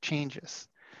incremental changes.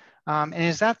 And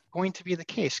is that going to be the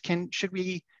case?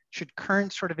 Should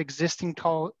current sort of existing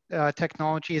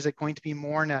technology, is it going to be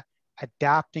more in a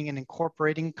adapting and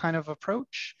incorporating kind of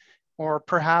approach? Or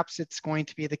perhaps it's going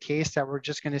to be the case that we're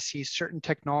just going to see certain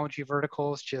technology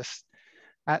verticals just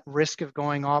at risk of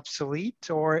going obsolete?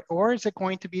 Or is it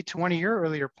going to be, to one of your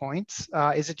earlier points,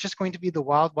 is it just going to be the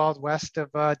wild, wild west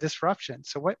of disruption?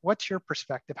 So what's your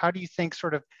perspective? How do you think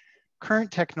sort of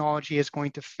current technology is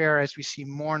going to fare as we see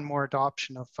more and more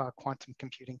adoption of quantum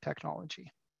computing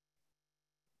technology?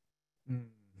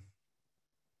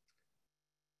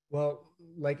 Well,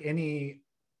 like any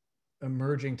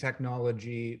emerging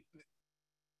technology,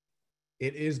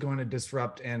 it is going to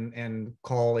disrupt and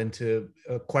call into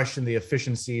question the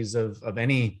efficiencies of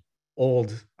any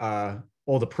old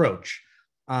approach,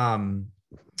 and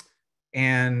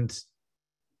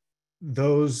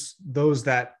those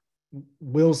that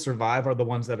will survive are the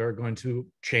ones that are going to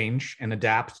change and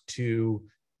adapt to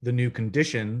the new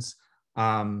conditions.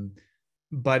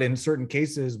 But in certain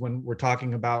cases, when we're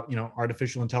talking about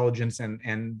artificial intelligence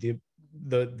and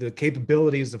the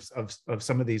capabilities of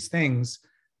some of these things,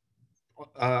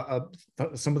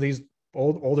 some of these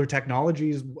older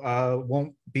technologies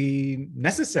won't be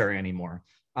necessary anymore.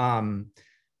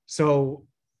 So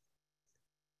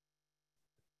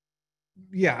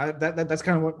yeah, that's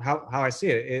kind of how I see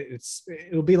it.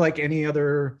 It'll be like any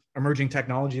other emerging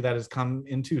technology that has come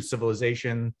into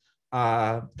civilization,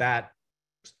 that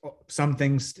some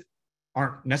things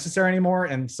aren't necessary anymore,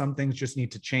 and some things just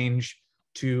need to change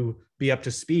to be up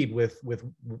to speed with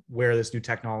where this new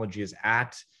technology is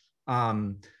at.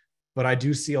 But I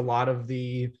do see a lot of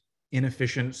the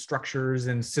inefficient structures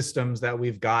and systems that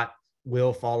we've got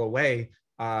will fall away,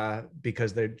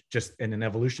 because they're just, in an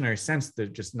evolutionary sense, they're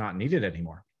just not needed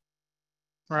anymore.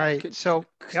 Right. So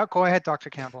yeah, go ahead,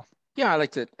 Dr. Campbell. Yeah, I'd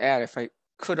like to add, if I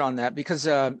could, on that, because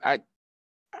I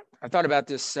thought about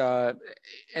this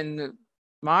in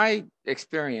my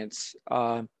experience.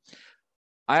 I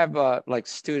have like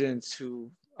students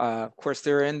who, of course,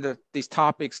 they're in these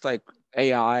topics like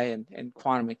AI and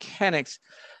quantum mechanics.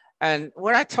 And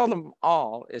what I tell them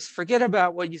all is forget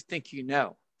about what you think you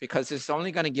know, because it's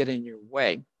only going to get in your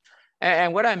way.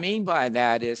 And what I mean by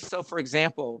that is, so for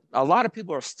example, a lot of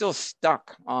people are still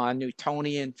stuck on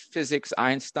Newtonian physics,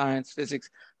 Einstein's physics.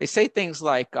 They say things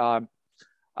like,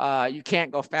 you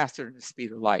can't go faster than the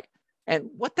speed of light. And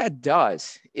what that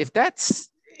does, if that's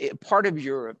part of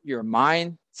your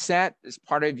mindset, is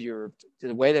part of the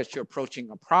way that you're approaching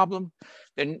a problem,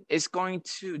 then it's going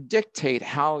to dictate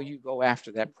how you go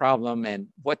after that problem and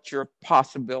what your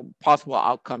possible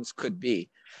outcomes could be.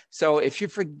 So if you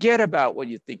forget about what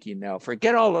you think you know,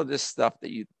 forget all of this stuff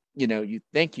that you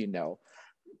think you know,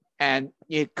 and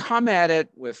you come at it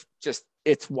with just,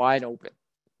 it's wide open,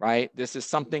 right? This is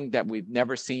something that we've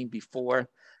never seen before.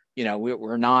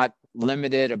 We're not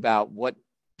limited about what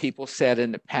people said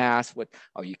in the past,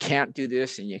 you can't do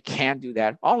this and you can't do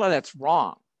that. All of that's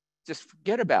wrong. Just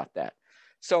forget about that.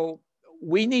 So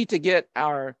we need to get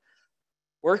our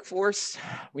workforce,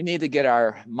 we need to get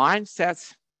our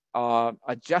mindsets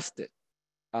adjusted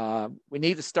We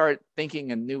need to start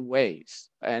thinking in new ways.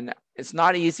 And it's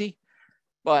not easy,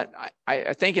 but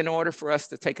I think in order for us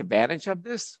to take advantage of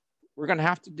this, we're going to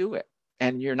have to do it.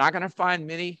 And you're not going to find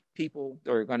many people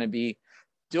that are going to be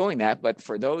doing that. But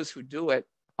for those who do it,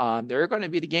 they're going to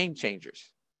be the game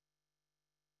changers.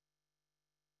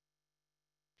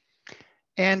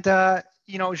 And,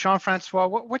 you know, Jean-Francois,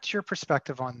 what's your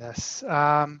perspective on this?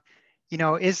 You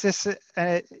know, is this,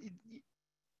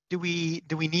 do we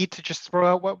need to just throw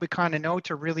out what we kind of know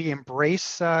to really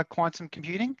embrace quantum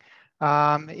computing?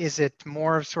 Is it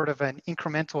more of sort of an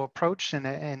incremental approach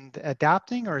and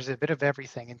adapting, or is it a bit of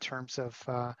everything in terms of,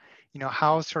 you know,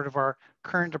 how sort of our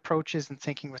current approaches and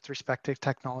thinking with respect to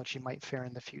technology might fare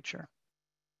in the future?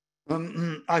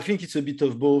 I think it's a bit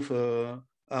of both.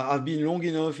 I've been long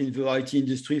enough in the IT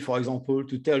industry, for example,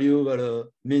 to tell you that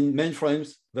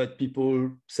mainframes that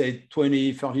people said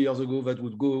 20, 30 years ago that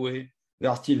would go away, they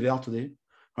are still there today,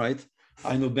 right?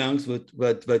 I know banks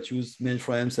that use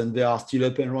mainframes and they are still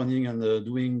up and running and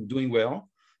doing well.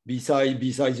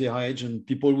 Besides their age, and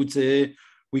people would say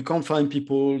we can't find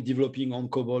people developing on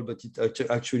COBOL, but it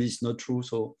actually is not true.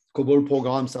 So COBOL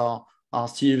programs are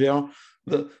still there.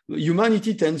 But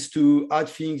humanity tends to add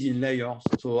things in layers.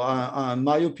 So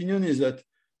my opinion is that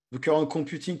the current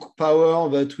computing power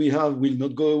that we have will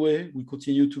not go away. We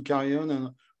continue to carry on, and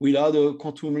we'll add a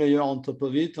quantum layer on top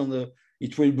of it, and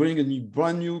it will bring a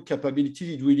brand new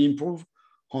capability. It will improve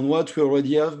on what we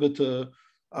already have, but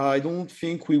I don't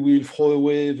think we will throw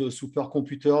away the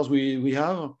supercomputers we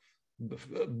have,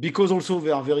 because also they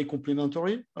are very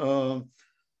complementary.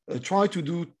 Try to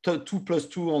do 2 +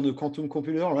 2 on a quantum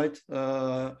computer, right?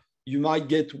 You might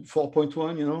get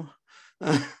 4.1, you know,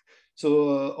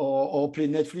 so or play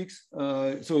Netflix.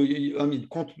 So I mean,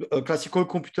 classical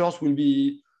computers will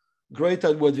be great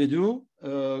at what they do.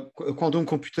 Quantum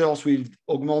computers will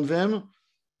augment them,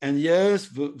 and yes,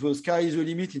 the sky is the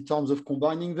limit in terms of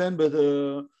combining them. But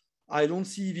I don't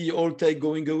see the old tech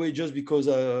going away just because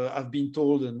I've been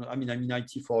told, and I mean, I'm in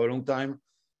IT for a long time.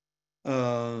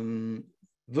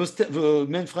 The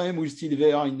mainframe will still be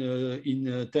there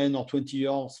in 10 or 20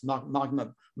 years.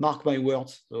 Mark my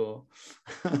words. So,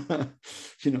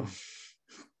 you know.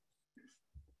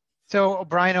 So,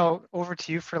 Brian, over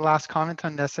to you for the last comment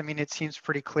on this. I mean, it seems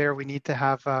pretty clear we need to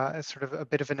have a sort of a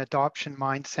bit of an adoption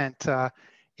mindset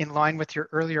in line with your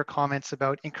earlier comments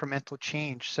about incremental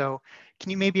change. So can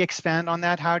you maybe expand on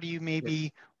that? How do you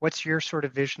maybe, what's your sort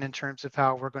of vision in terms of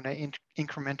how we're going to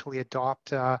incrementally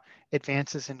adopt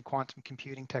advances in quantum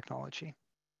computing technology?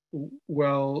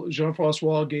 Well,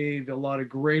 Jean-Francois gave a lot of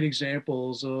great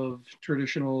examples of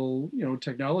traditional, you know,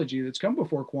 technology that's come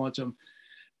before quantum.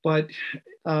 But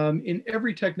in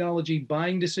every technology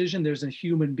buying decision, there's a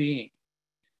human being.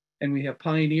 And we have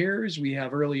pioneers, we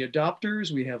have early adopters,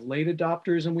 we have late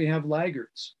adopters, and we have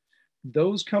laggards.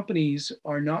 Those companies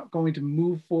are not going to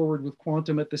move forward with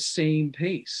quantum at the same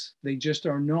pace. They just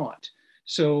are not.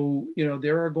 So, you know,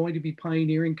 there are going to be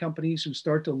pioneering companies who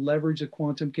start to leverage the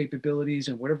quantum capabilities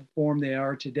in whatever form they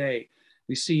are today.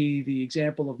 We see the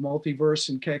example of Multiverse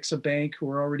and Kexa Bank,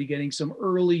 who are already getting some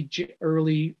early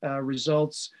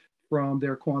results from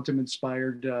their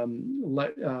quantum-inspired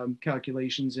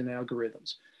calculations and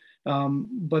algorithms.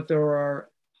 But there are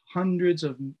hundreds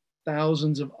of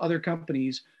thousands of other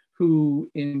companies who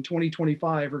in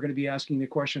 2025 are going to be asking the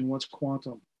question, what's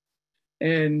quantum?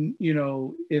 And, you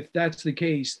know, if that's the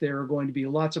case, there are going to be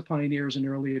lots of pioneers and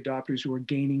early adopters who are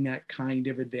gaining that kind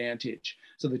of advantage.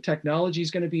 So the technology is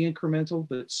going to be incremental,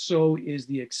 but so is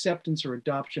the acceptance or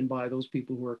adoption by those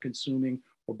people who are consuming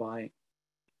or buying.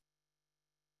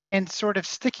 And sort of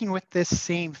sticking with this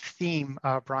same theme,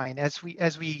 Brian, as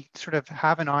we sort of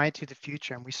have an eye to the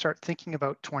future and we start thinking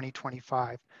about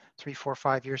 2025, 3, 4,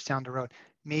 5 years down the road,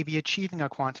 maybe achieving a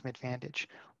quantum advantage,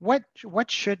 what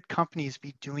should companies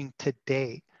be doing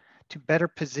today to better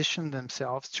position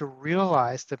themselves to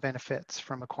realize the benefits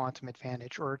from a quantum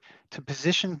advantage, or to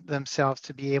position themselves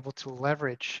to be able to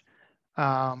leverage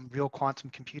real quantum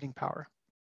computing power?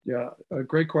 Yeah, a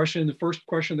great question. The first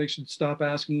question they should stop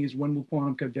asking is, when will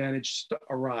quantum advantage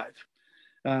arrive?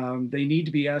 They need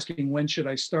to be asking, when should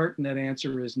I start? And that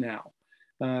answer is now.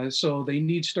 So they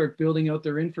need to start building out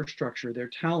their infrastructure, their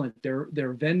talent,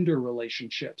 their vendor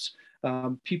relationships,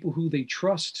 people who they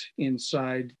trust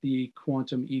inside the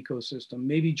quantum ecosystem,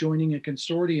 maybe joining a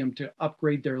consortium to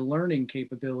upgrade their learning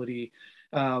capability,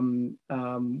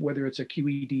 whether it's a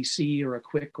QEDC or a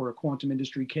QUIC or a Quantum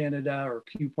Industry Canada or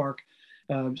QPark.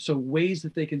 So ways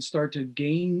that they can start to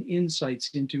gain insights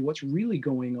into what's really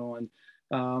going on.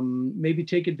 Maybe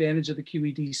take advantage of the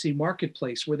QEDC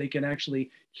marketplace, where they can actually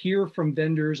hear from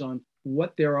vendors on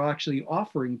what they're actually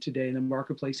offering today in the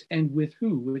marketplace and with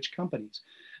who, which companies.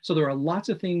 So there are lots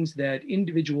of things that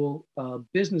individual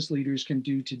business leaders can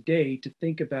do today to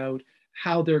think about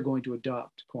how they're going to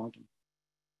adopt quantum.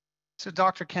 So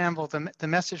Dr. Campbell, the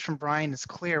message from Brian is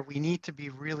clear. We need to be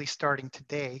really starting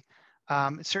today.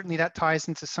 Certainly that ties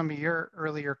into some of your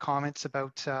earlier comments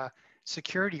about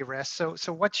security risks.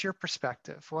 So what's your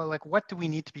perspective? Well, like, what do we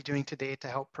need to be doing today to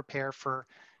help prepare for,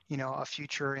 you know, a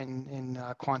future in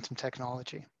quantum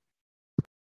technology?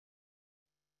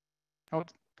 Oh,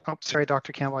 sorry,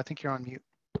 Dr. Campbell, I think you're on mute.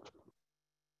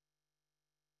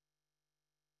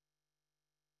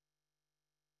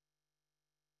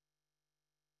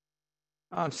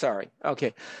 I'm sorry.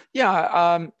 Okay.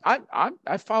 Yeah,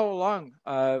 I follow along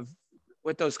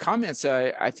with those comments.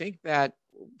 I think that,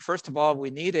 first of all, we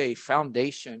need a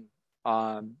foundation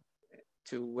to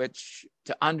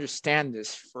understand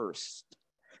this first.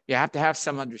 You have to have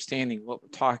some understanding of what we're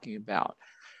talking about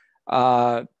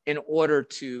in order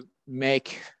to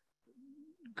make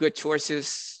good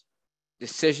choices,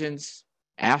 decisions,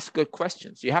 ask good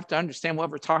questions. You have to understand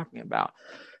what we're talking about.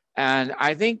 And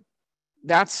I think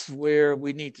that's where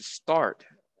we need to start,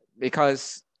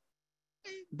 because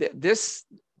this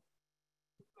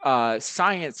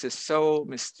science is so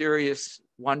mysterious,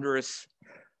 wondrous,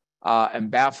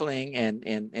 and baffling,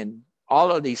 and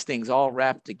all of these things all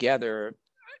wrapped together.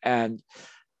 And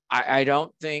I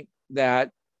don't think that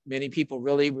many people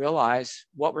really realize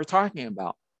what we're talking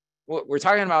about. We're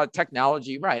talking about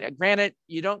technology, right? Granted,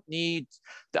 you don't need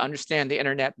to understand the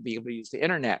internet to be able to use the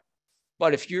internet.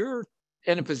 But if you're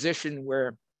in a position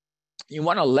where you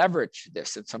want to leverage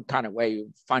this in some kind of way,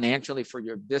 financially for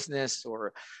your business,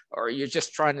 or you're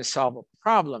just trying to solve a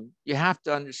problem, you have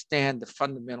to understand the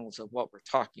fundamentals of what we're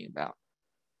talking about.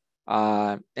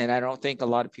 And I don't think a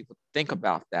lot of people think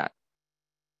about that.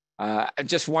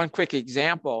 Just one quick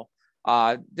example.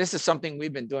 This is something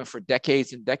we've been doing for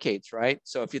decades and decades, right?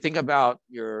 So if you think about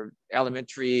your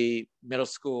elementary, middle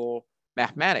school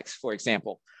mathematics, for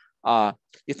example,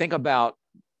 you think about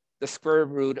the square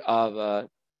root of a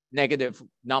negative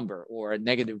number or a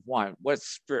 -1.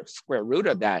 What's square root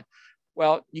of that?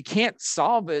 Well, you can't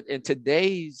solve it in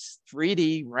today's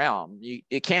 3D realm.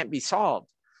 It can't be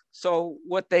solved. So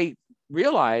what they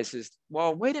realize is,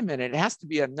 well, wait a minute, it has to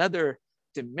be another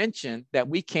dimension that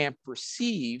we can't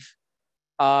perceive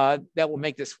that will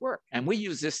make this work. And we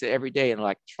use this every day in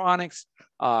electronics,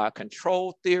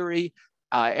 control theory,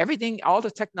 everything, all the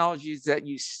technologies that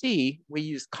you see, we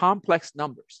use complex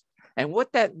numbers. And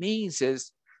what that means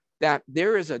is that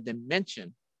there is a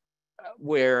dimension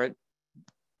where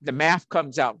the math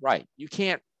comes out right. You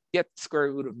can't get the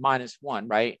square root of -1,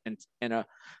 right? In a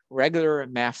regular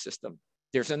math system,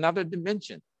 there's another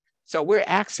dimension. So we're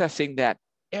accessing that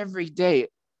every day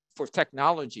for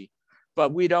technology,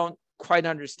 but we don't quite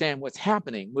understand what's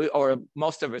happening, or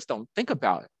most of us don't think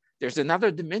about it. There's another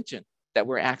dimension that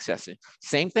we're accessing.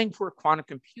 Same thing for quantum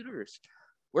computers.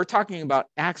 We're talking about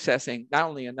accessing not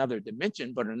only another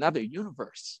dimension, but another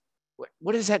universe.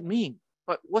 What does that mean?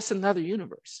 What's another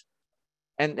universe?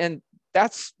 And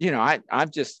that's, you know, I'm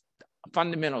just a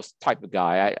fundamentals type of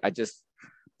guy. I just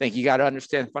think you got to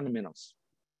understand fundamentals.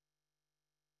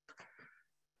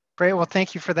 Great. Well,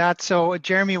 thank you for that. So,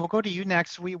 Jeremy, we'll go to you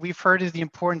next. We've heard of the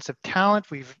importance of talent.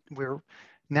 We're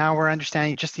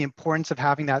understanding just the importance of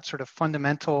having that sort of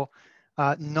fundamental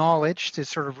knowledge to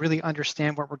sort of really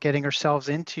understand what we're getting ourselves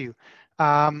into.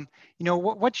 You know,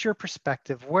 what's your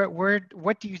perspective?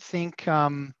 What do you think?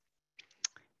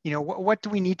 You know, what do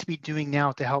we need to be doing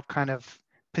now to help kind of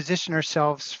position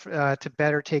ourselves to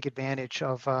better take advantage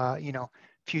of you know,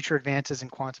 future advances in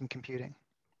quantum computing?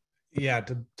 Yeah,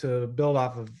 to build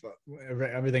off of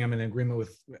everything, I'm in agreement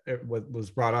with what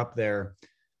was brought up there.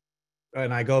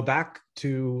 And I go back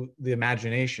to the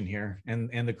imagination here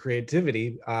and the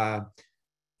creativity,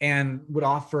 and would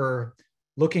offer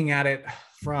looking at it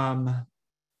from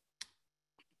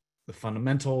the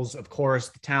fundamentals, of course,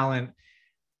 the talent,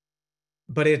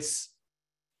 but it's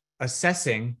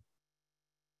assessing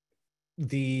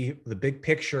the big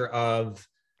picture of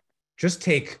just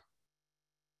take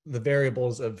the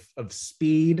variables of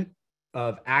speed,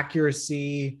 of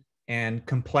accuracy, and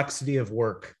complexity of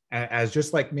work as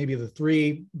just like maybe the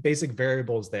three basic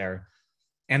variables there,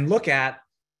 and look at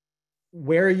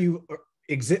where you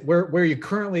exist, where you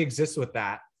currently exist with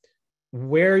that,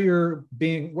 where you're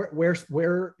being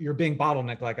where you're being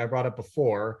bottlenecked, like I brought up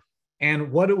before,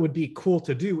 and what it would be cool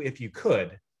to do if you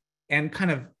could, and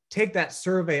kind of take that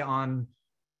survey on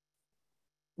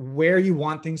where you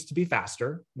want things to be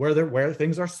faster, where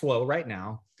things are slow right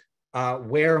now,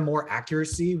 where more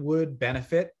accuracy would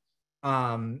benefit,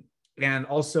 and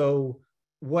also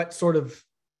what sort of,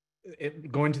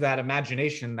 going to that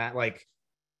imagination, that like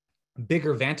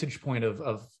bigger vantage point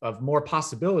of more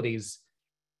possibilities,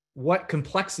 what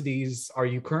complexities are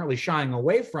you currently shying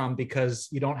away from because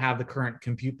you don't have the current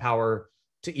compute power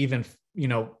to even,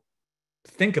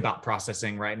 think about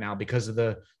processing right now because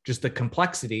of just the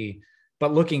complexity?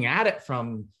 But looking at it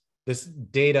from this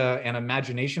data and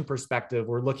imagination perspective,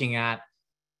 we're looking at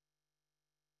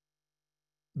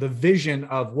the vision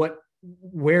of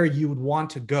where you would want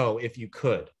to go if you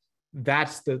could.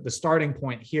 That's the starting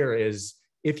point here is,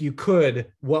 if you could,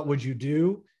 what would you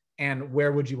do? And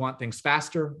where would you want things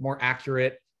faster, more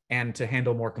accurate, and to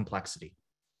handle more complexity?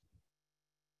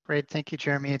 Great, thank you,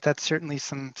 Jeremy. That's certainly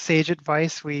some sage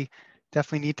advice. We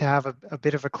definitely need to have a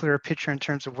bit of a clearer picture in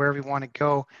terms of where we want to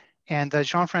go. And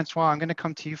Jean-Francois, I'm going to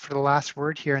come to you for the last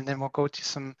word here, and then we'll go to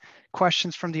some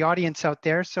questions from the audience out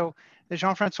there. So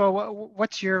Jean-Francois,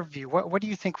 what's your view? What do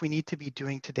you think we need to be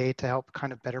doing today to help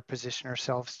kind of better position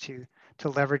ourselves to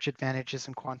leverage advantages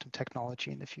in quantum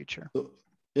technology in the future?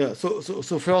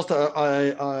 So first,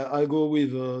 I go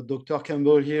with Dr.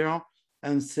 Campbell here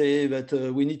and say that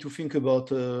we need to think about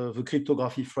the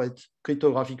cryptographic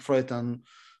threat, and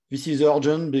this is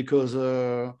urgent because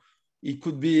it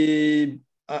could be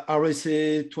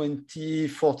RSA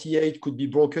 2048 could be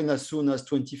broken as soon as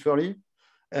 2030,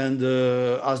 and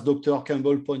as Dr.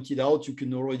 Campbell pointed out, you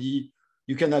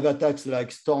can have attacks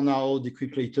like store now,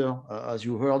 decrypt later, as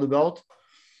you heard about.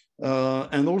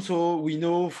 And also, we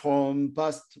know from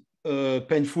past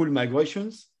painful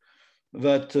migrations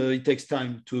that it takes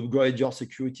time to upgrade your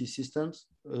security systems,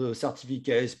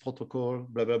 certificates, protocol,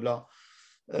 blah, blah, blah.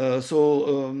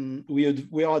 So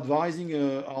we are advising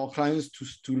our clients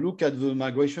to look at the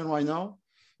migration right now.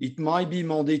 It might be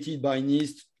mandated by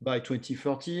NIST by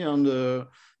 2030. And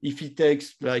if it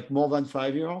takes like more than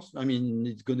 5 years, I mean,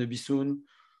 it's going to be soon.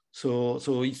 So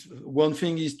it's, one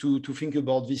thing is to think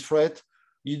about this threat.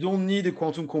 You don't need a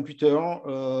quantum computer.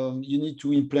 You need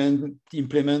to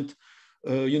implement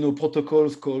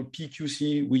protocols called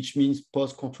PQC, which means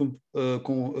post-quantum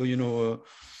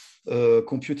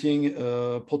computing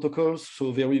protocols.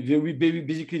 So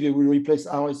basically they will replace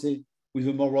RSA with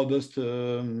a more robust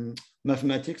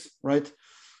mathematics, right?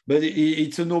 But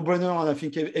it's a no-brainer, and I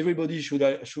think everybody should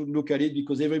look at it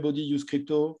because everybody uses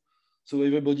crypto, so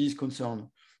everybody is concerned.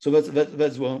 So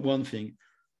that's one thing.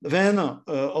 Then,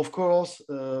 of course,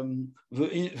 the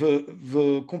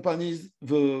companies,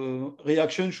 the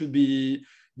reaction should be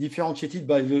differentiated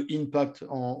by the impact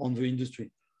on the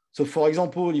industry. So, for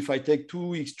example, if I take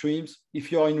two extremes,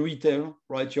 if you're in retail,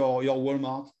 right, you're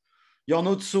Walmart, you're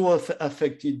not so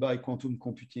affected by quantum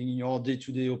computing in your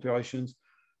day-to-day operations.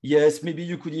 Yes, maybe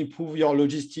you could improve your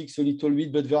logistics a little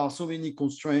bit, but there are so many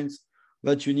constraints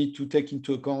that you need to take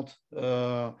into account.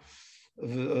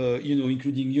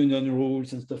 Including union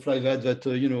rules and stuff like that,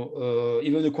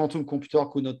 even a quantum computer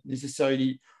could not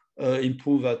necessarily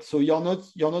improve that. So you're not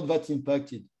that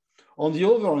impacted. On the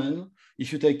other hand,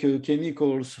 if you take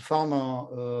chemicals,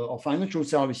 pharma, or financial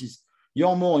services,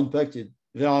 you're more impacted.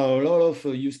 There are a lot of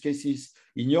use cases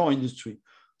in your industry.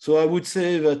 So I would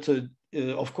say that,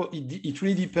 of course, it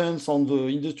really depends on the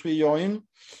industry you're in.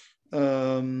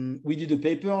 We did a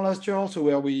paper last year, so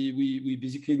where we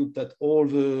basically looked at all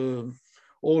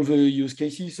the use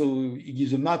cases. So it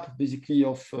gives a map basically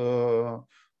of where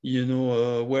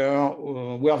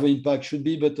the impact should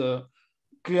be. But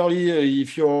clearly,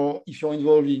 if you're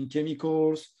involved in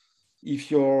chemicals,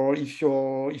 if you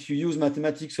use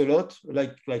mathematics a lot,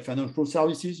 like financial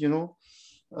services, then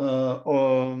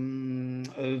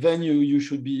you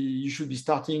should be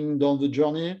starting down the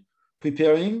journey,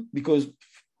 preparing, because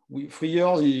 3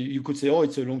 years you could say, oh,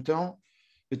 it's a long term,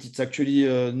 but it's actually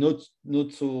not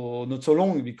so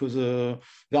long, because there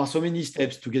are so many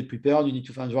steps to get prepared. You need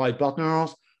to find the right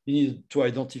partners. You need to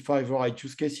identify the right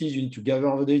use cases. You need to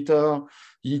gather the data.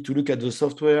 You need to look at the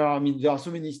software. I mean, there are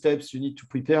so many steps you need to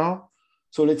prepare.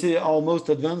 So let's say our most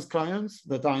advanced clients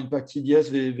that are impacted, yes,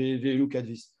 they look at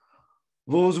this.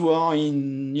 Those who are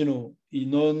in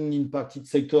non-impacted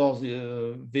sectors,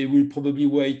 they will probably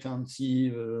wait and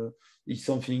see if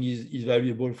something is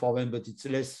valuable for them, but it's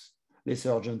less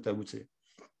urgent, I would say.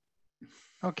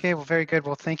 Okay, well, very good.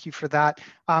 Well, thank you for that.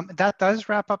 That does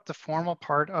wrap up the formal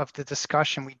part of the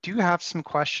discussion. We do have some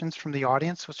questions from the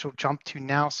audience, which we'll jump to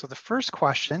now. So the first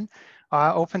question,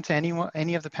 open to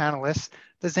any of the panelists.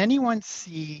 Does anyone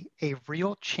see a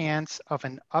real chance of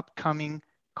an upcoming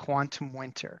quantum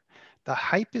winter? The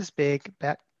hype is big,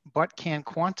 but can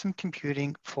quantum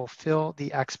computing fulfill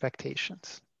the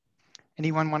expectations?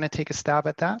 Anyone want to take a stab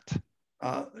at that?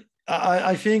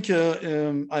 I think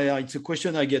it's a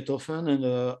question I get often,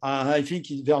 and I think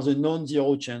there's a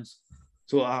non-zero chance.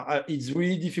 So it's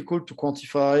really difficult to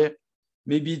quantify.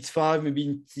 Maybe it's 5,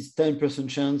 maybe it's 10%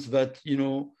 chance that, you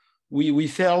know, we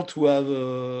fail to have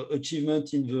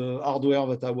achievement in the hardware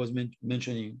that I was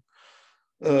mentioning.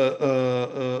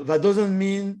 That doesn't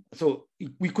mean, so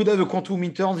we could have a quantum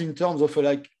in terms of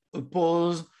like a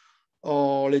pause,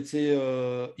 or let's say,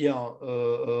 a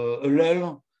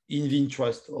lull in the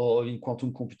interest or in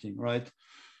quantum computing, right?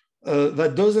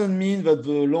 That doesn't mean that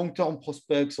the long-term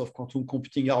prospects of quantum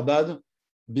computing are bad,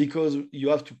 because you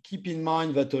have to keep in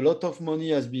mind that a lot of money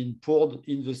has been poured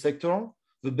in the sector.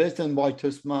 The best and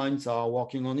brightest minds are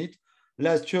working on it.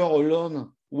 Last year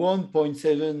alone,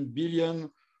 1.7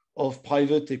 billion of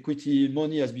private equity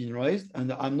money has been raised,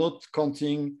 and I'm not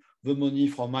counting the money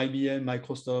from IBM,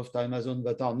 Microsoft, Amazon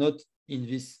that are not in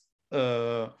this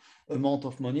amount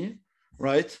of money,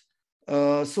 right?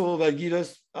 So that gives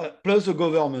us, plus the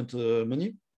government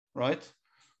money, right?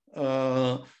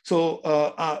 Long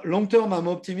term, I'm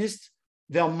optimist.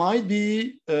 There might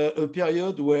be a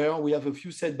period where we have a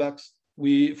few setbacks.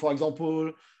 For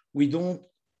example, we don't,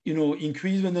 you know,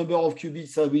 increase the number of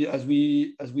qubits as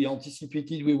we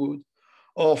anticipated we would,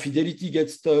 or fidelity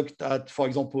gets stuck at, for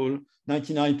example,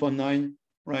 99.9,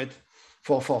 right,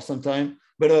 for some time.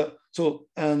 But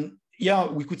yeah,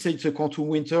 we could say it's a quantum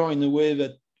winter in a way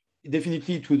that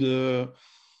definitely to the,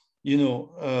 you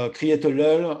know, create a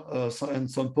lull and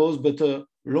some pause. But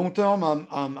long term,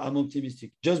 I'm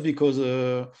optimistic, just because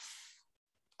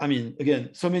I mean, again,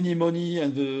 so many money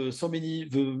and the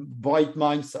bright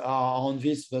minds are on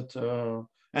this, that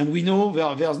and we know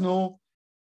there's no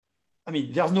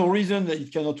reason that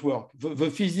it cannot work. The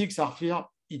physics are clear,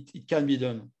 it can be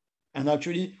done. And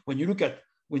actually, when you look at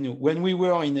when we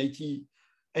were in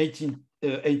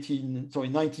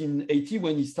 1980,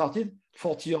 when it started,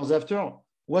 40 years after,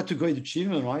 what a great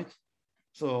achievement, right?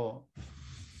 So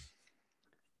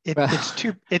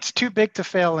it's too big to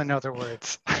fail, in other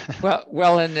words.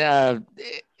 well, in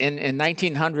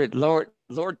 1900, Lord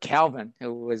Kelvin,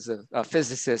 who was a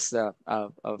physicist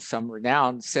of some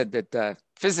renown, said that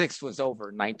physics was over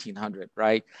in 1900,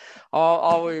 right?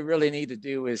 All we really need to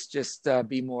do is just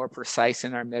be more precise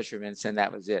in our measurements, and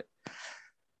that was it.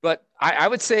 But I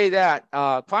would say that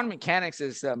quantum mechanics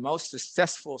is the most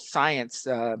successful science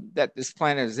that this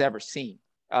planet has ever seen.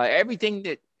 Everything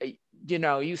that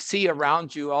you see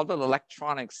around you, all the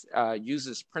electronics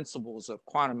uses principles of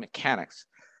quantum mechanics.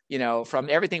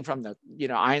 From everything from the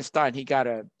Einstein, he got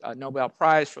a Nobel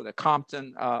Prize for the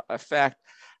Compton effect.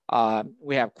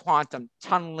 We have quantum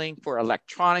tunneling for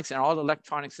electronics, and all the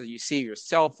electronics that you see, your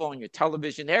cell phone, your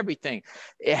television, everything,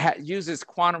 it uses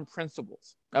quantum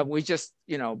principles. We just,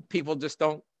 people just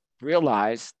don't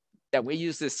realize that we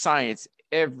use this science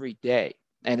every day,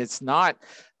 and it's not,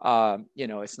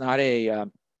 it's not a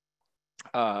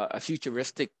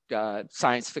futuristic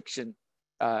science fiction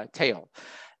tale.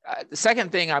 The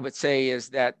second thing I would say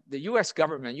is that the U.S.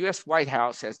 government, U.S. White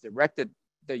House has directed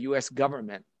the U.S.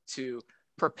 government to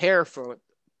prepare for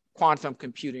quantum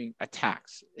computing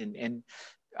attacks and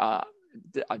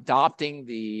adopting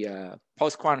the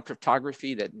post-quantum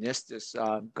cryptography that NIST is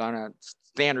going to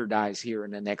standardize here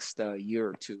in the next year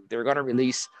or two. They're going to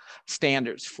release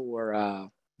standards for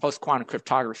post-quantum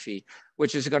cryptography,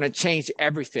 which is going to change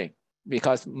everything,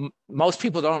 because most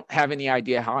people don't have any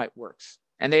idea how it works.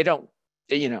 And they don't,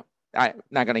 I'm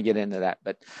not going to get into that,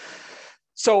 but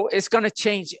so it's going to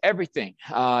change everything.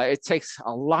 It takes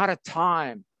a lot of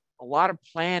time, a lot of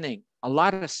planning, a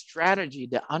lot of strategy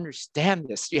to understand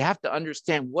this. You have to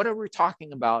understand, what are we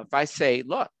talking about? If I say,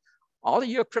 look, all of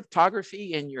your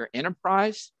cryptography in your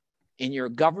enterprise, in your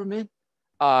government,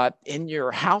 in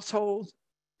your household,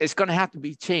 it's going to have to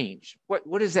be changed.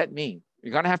 What does that mean?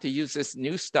 You're going to have to use this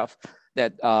new stuff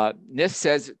that NIST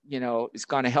says, is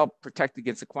going to help protect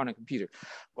against a quantum computer.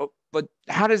 But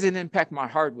how does it impact my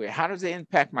hardware? How does it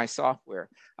impact my software?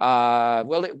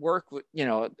 Will it work with,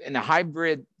 in a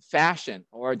hybrid fashion,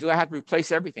 or do I have to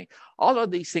replace everything? All of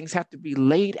these things have to be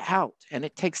laid out, and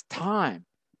it takes time,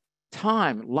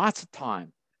 lots of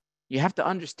time. You have to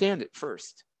understand it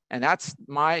first. And that's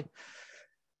my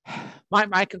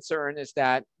concern, is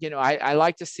that, I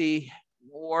like to see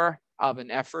more of an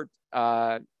effort,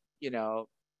 a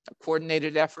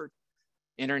coordinated effort,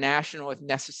 international if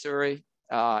necessary,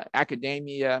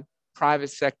 academia, private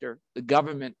sector, the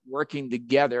government working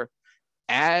together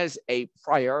as a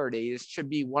priority. This should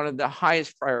be one of the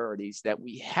highest priorities that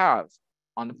we have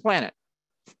on the planet.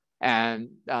 And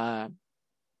of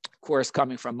course,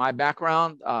 coming from my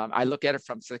background, I look at it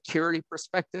from a security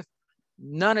perspective.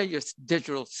 None of your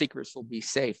digital secrets will be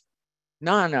safe.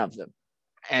 None of them.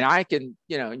 And I can,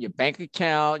 your bank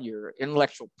account, your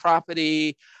intellectual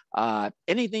property,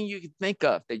 Anything you can think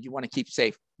of that you want to keep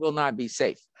safe will not be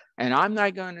safe. And I'm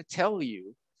not going to tell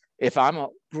you if I'm a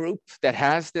group that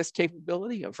has this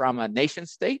capability, if I'm a nation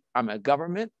state, I'm a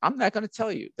government, I'm not going to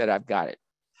tell you that I've got it.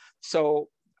 So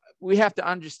we have to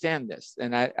understand this.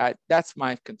 And that's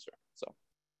my concern. So.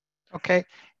 Okay.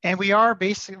 And we are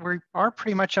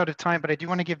pretty much out of time, but I do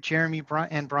want to give Jeremy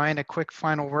and Brian a quick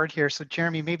final word here. So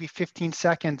Jeremy, maybe 15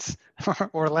 seconds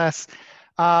or less.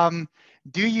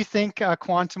 Do you think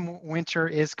quantum winter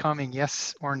is coming?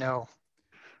 Yes or no?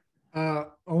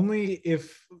 Only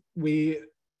if we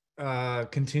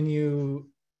continue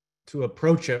to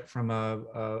approach it from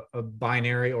a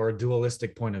binary or a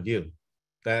dualistic point of view.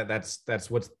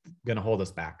 That's what's going to hold us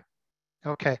back.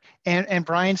 Okay. And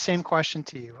Brian, same question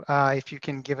to you, if you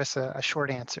can give us a short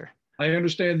answer. I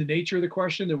understand the nature of the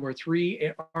question. There were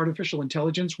 3 artificial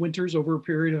intelligence winters over a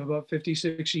period of about 50,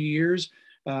 60 years.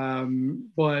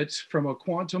 But from a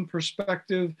quantum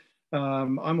perspective,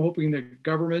 I'm hoping that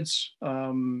governments,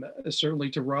 certainly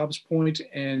to Rob's point,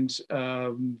 and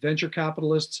venture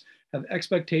capitalists have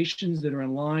expectations that are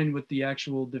in line with the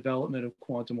actual development of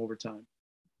quantum over time.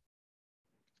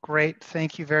 Great,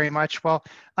 thank you very much. Well,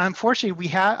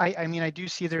 unfortunately, I mean, I do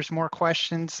see there's more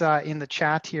questions in the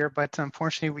chat here, but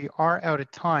unfortunately, we are out of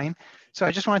time. So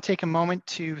I just want to take a moment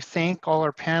to thank all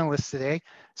our panelists today.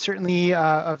 Certainly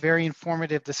a very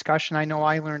informative discussion. I know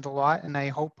I learned a lot, and I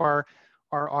hope our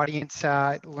audience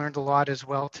learned a lot as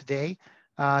well today.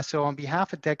 So on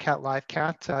behalf of Dead Cat Live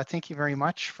Cat, thank you very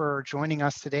much for joining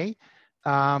us today.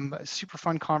 Super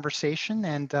fun conversation,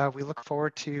 and we look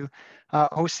forward to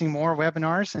hosting more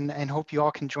webinars and hope you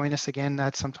all can join us again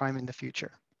at some time in the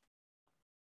future.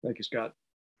 Thank you, Scott.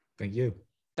 Thank you.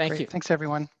 Thank you. Thanks,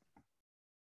 everyone.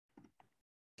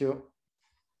 Thank you.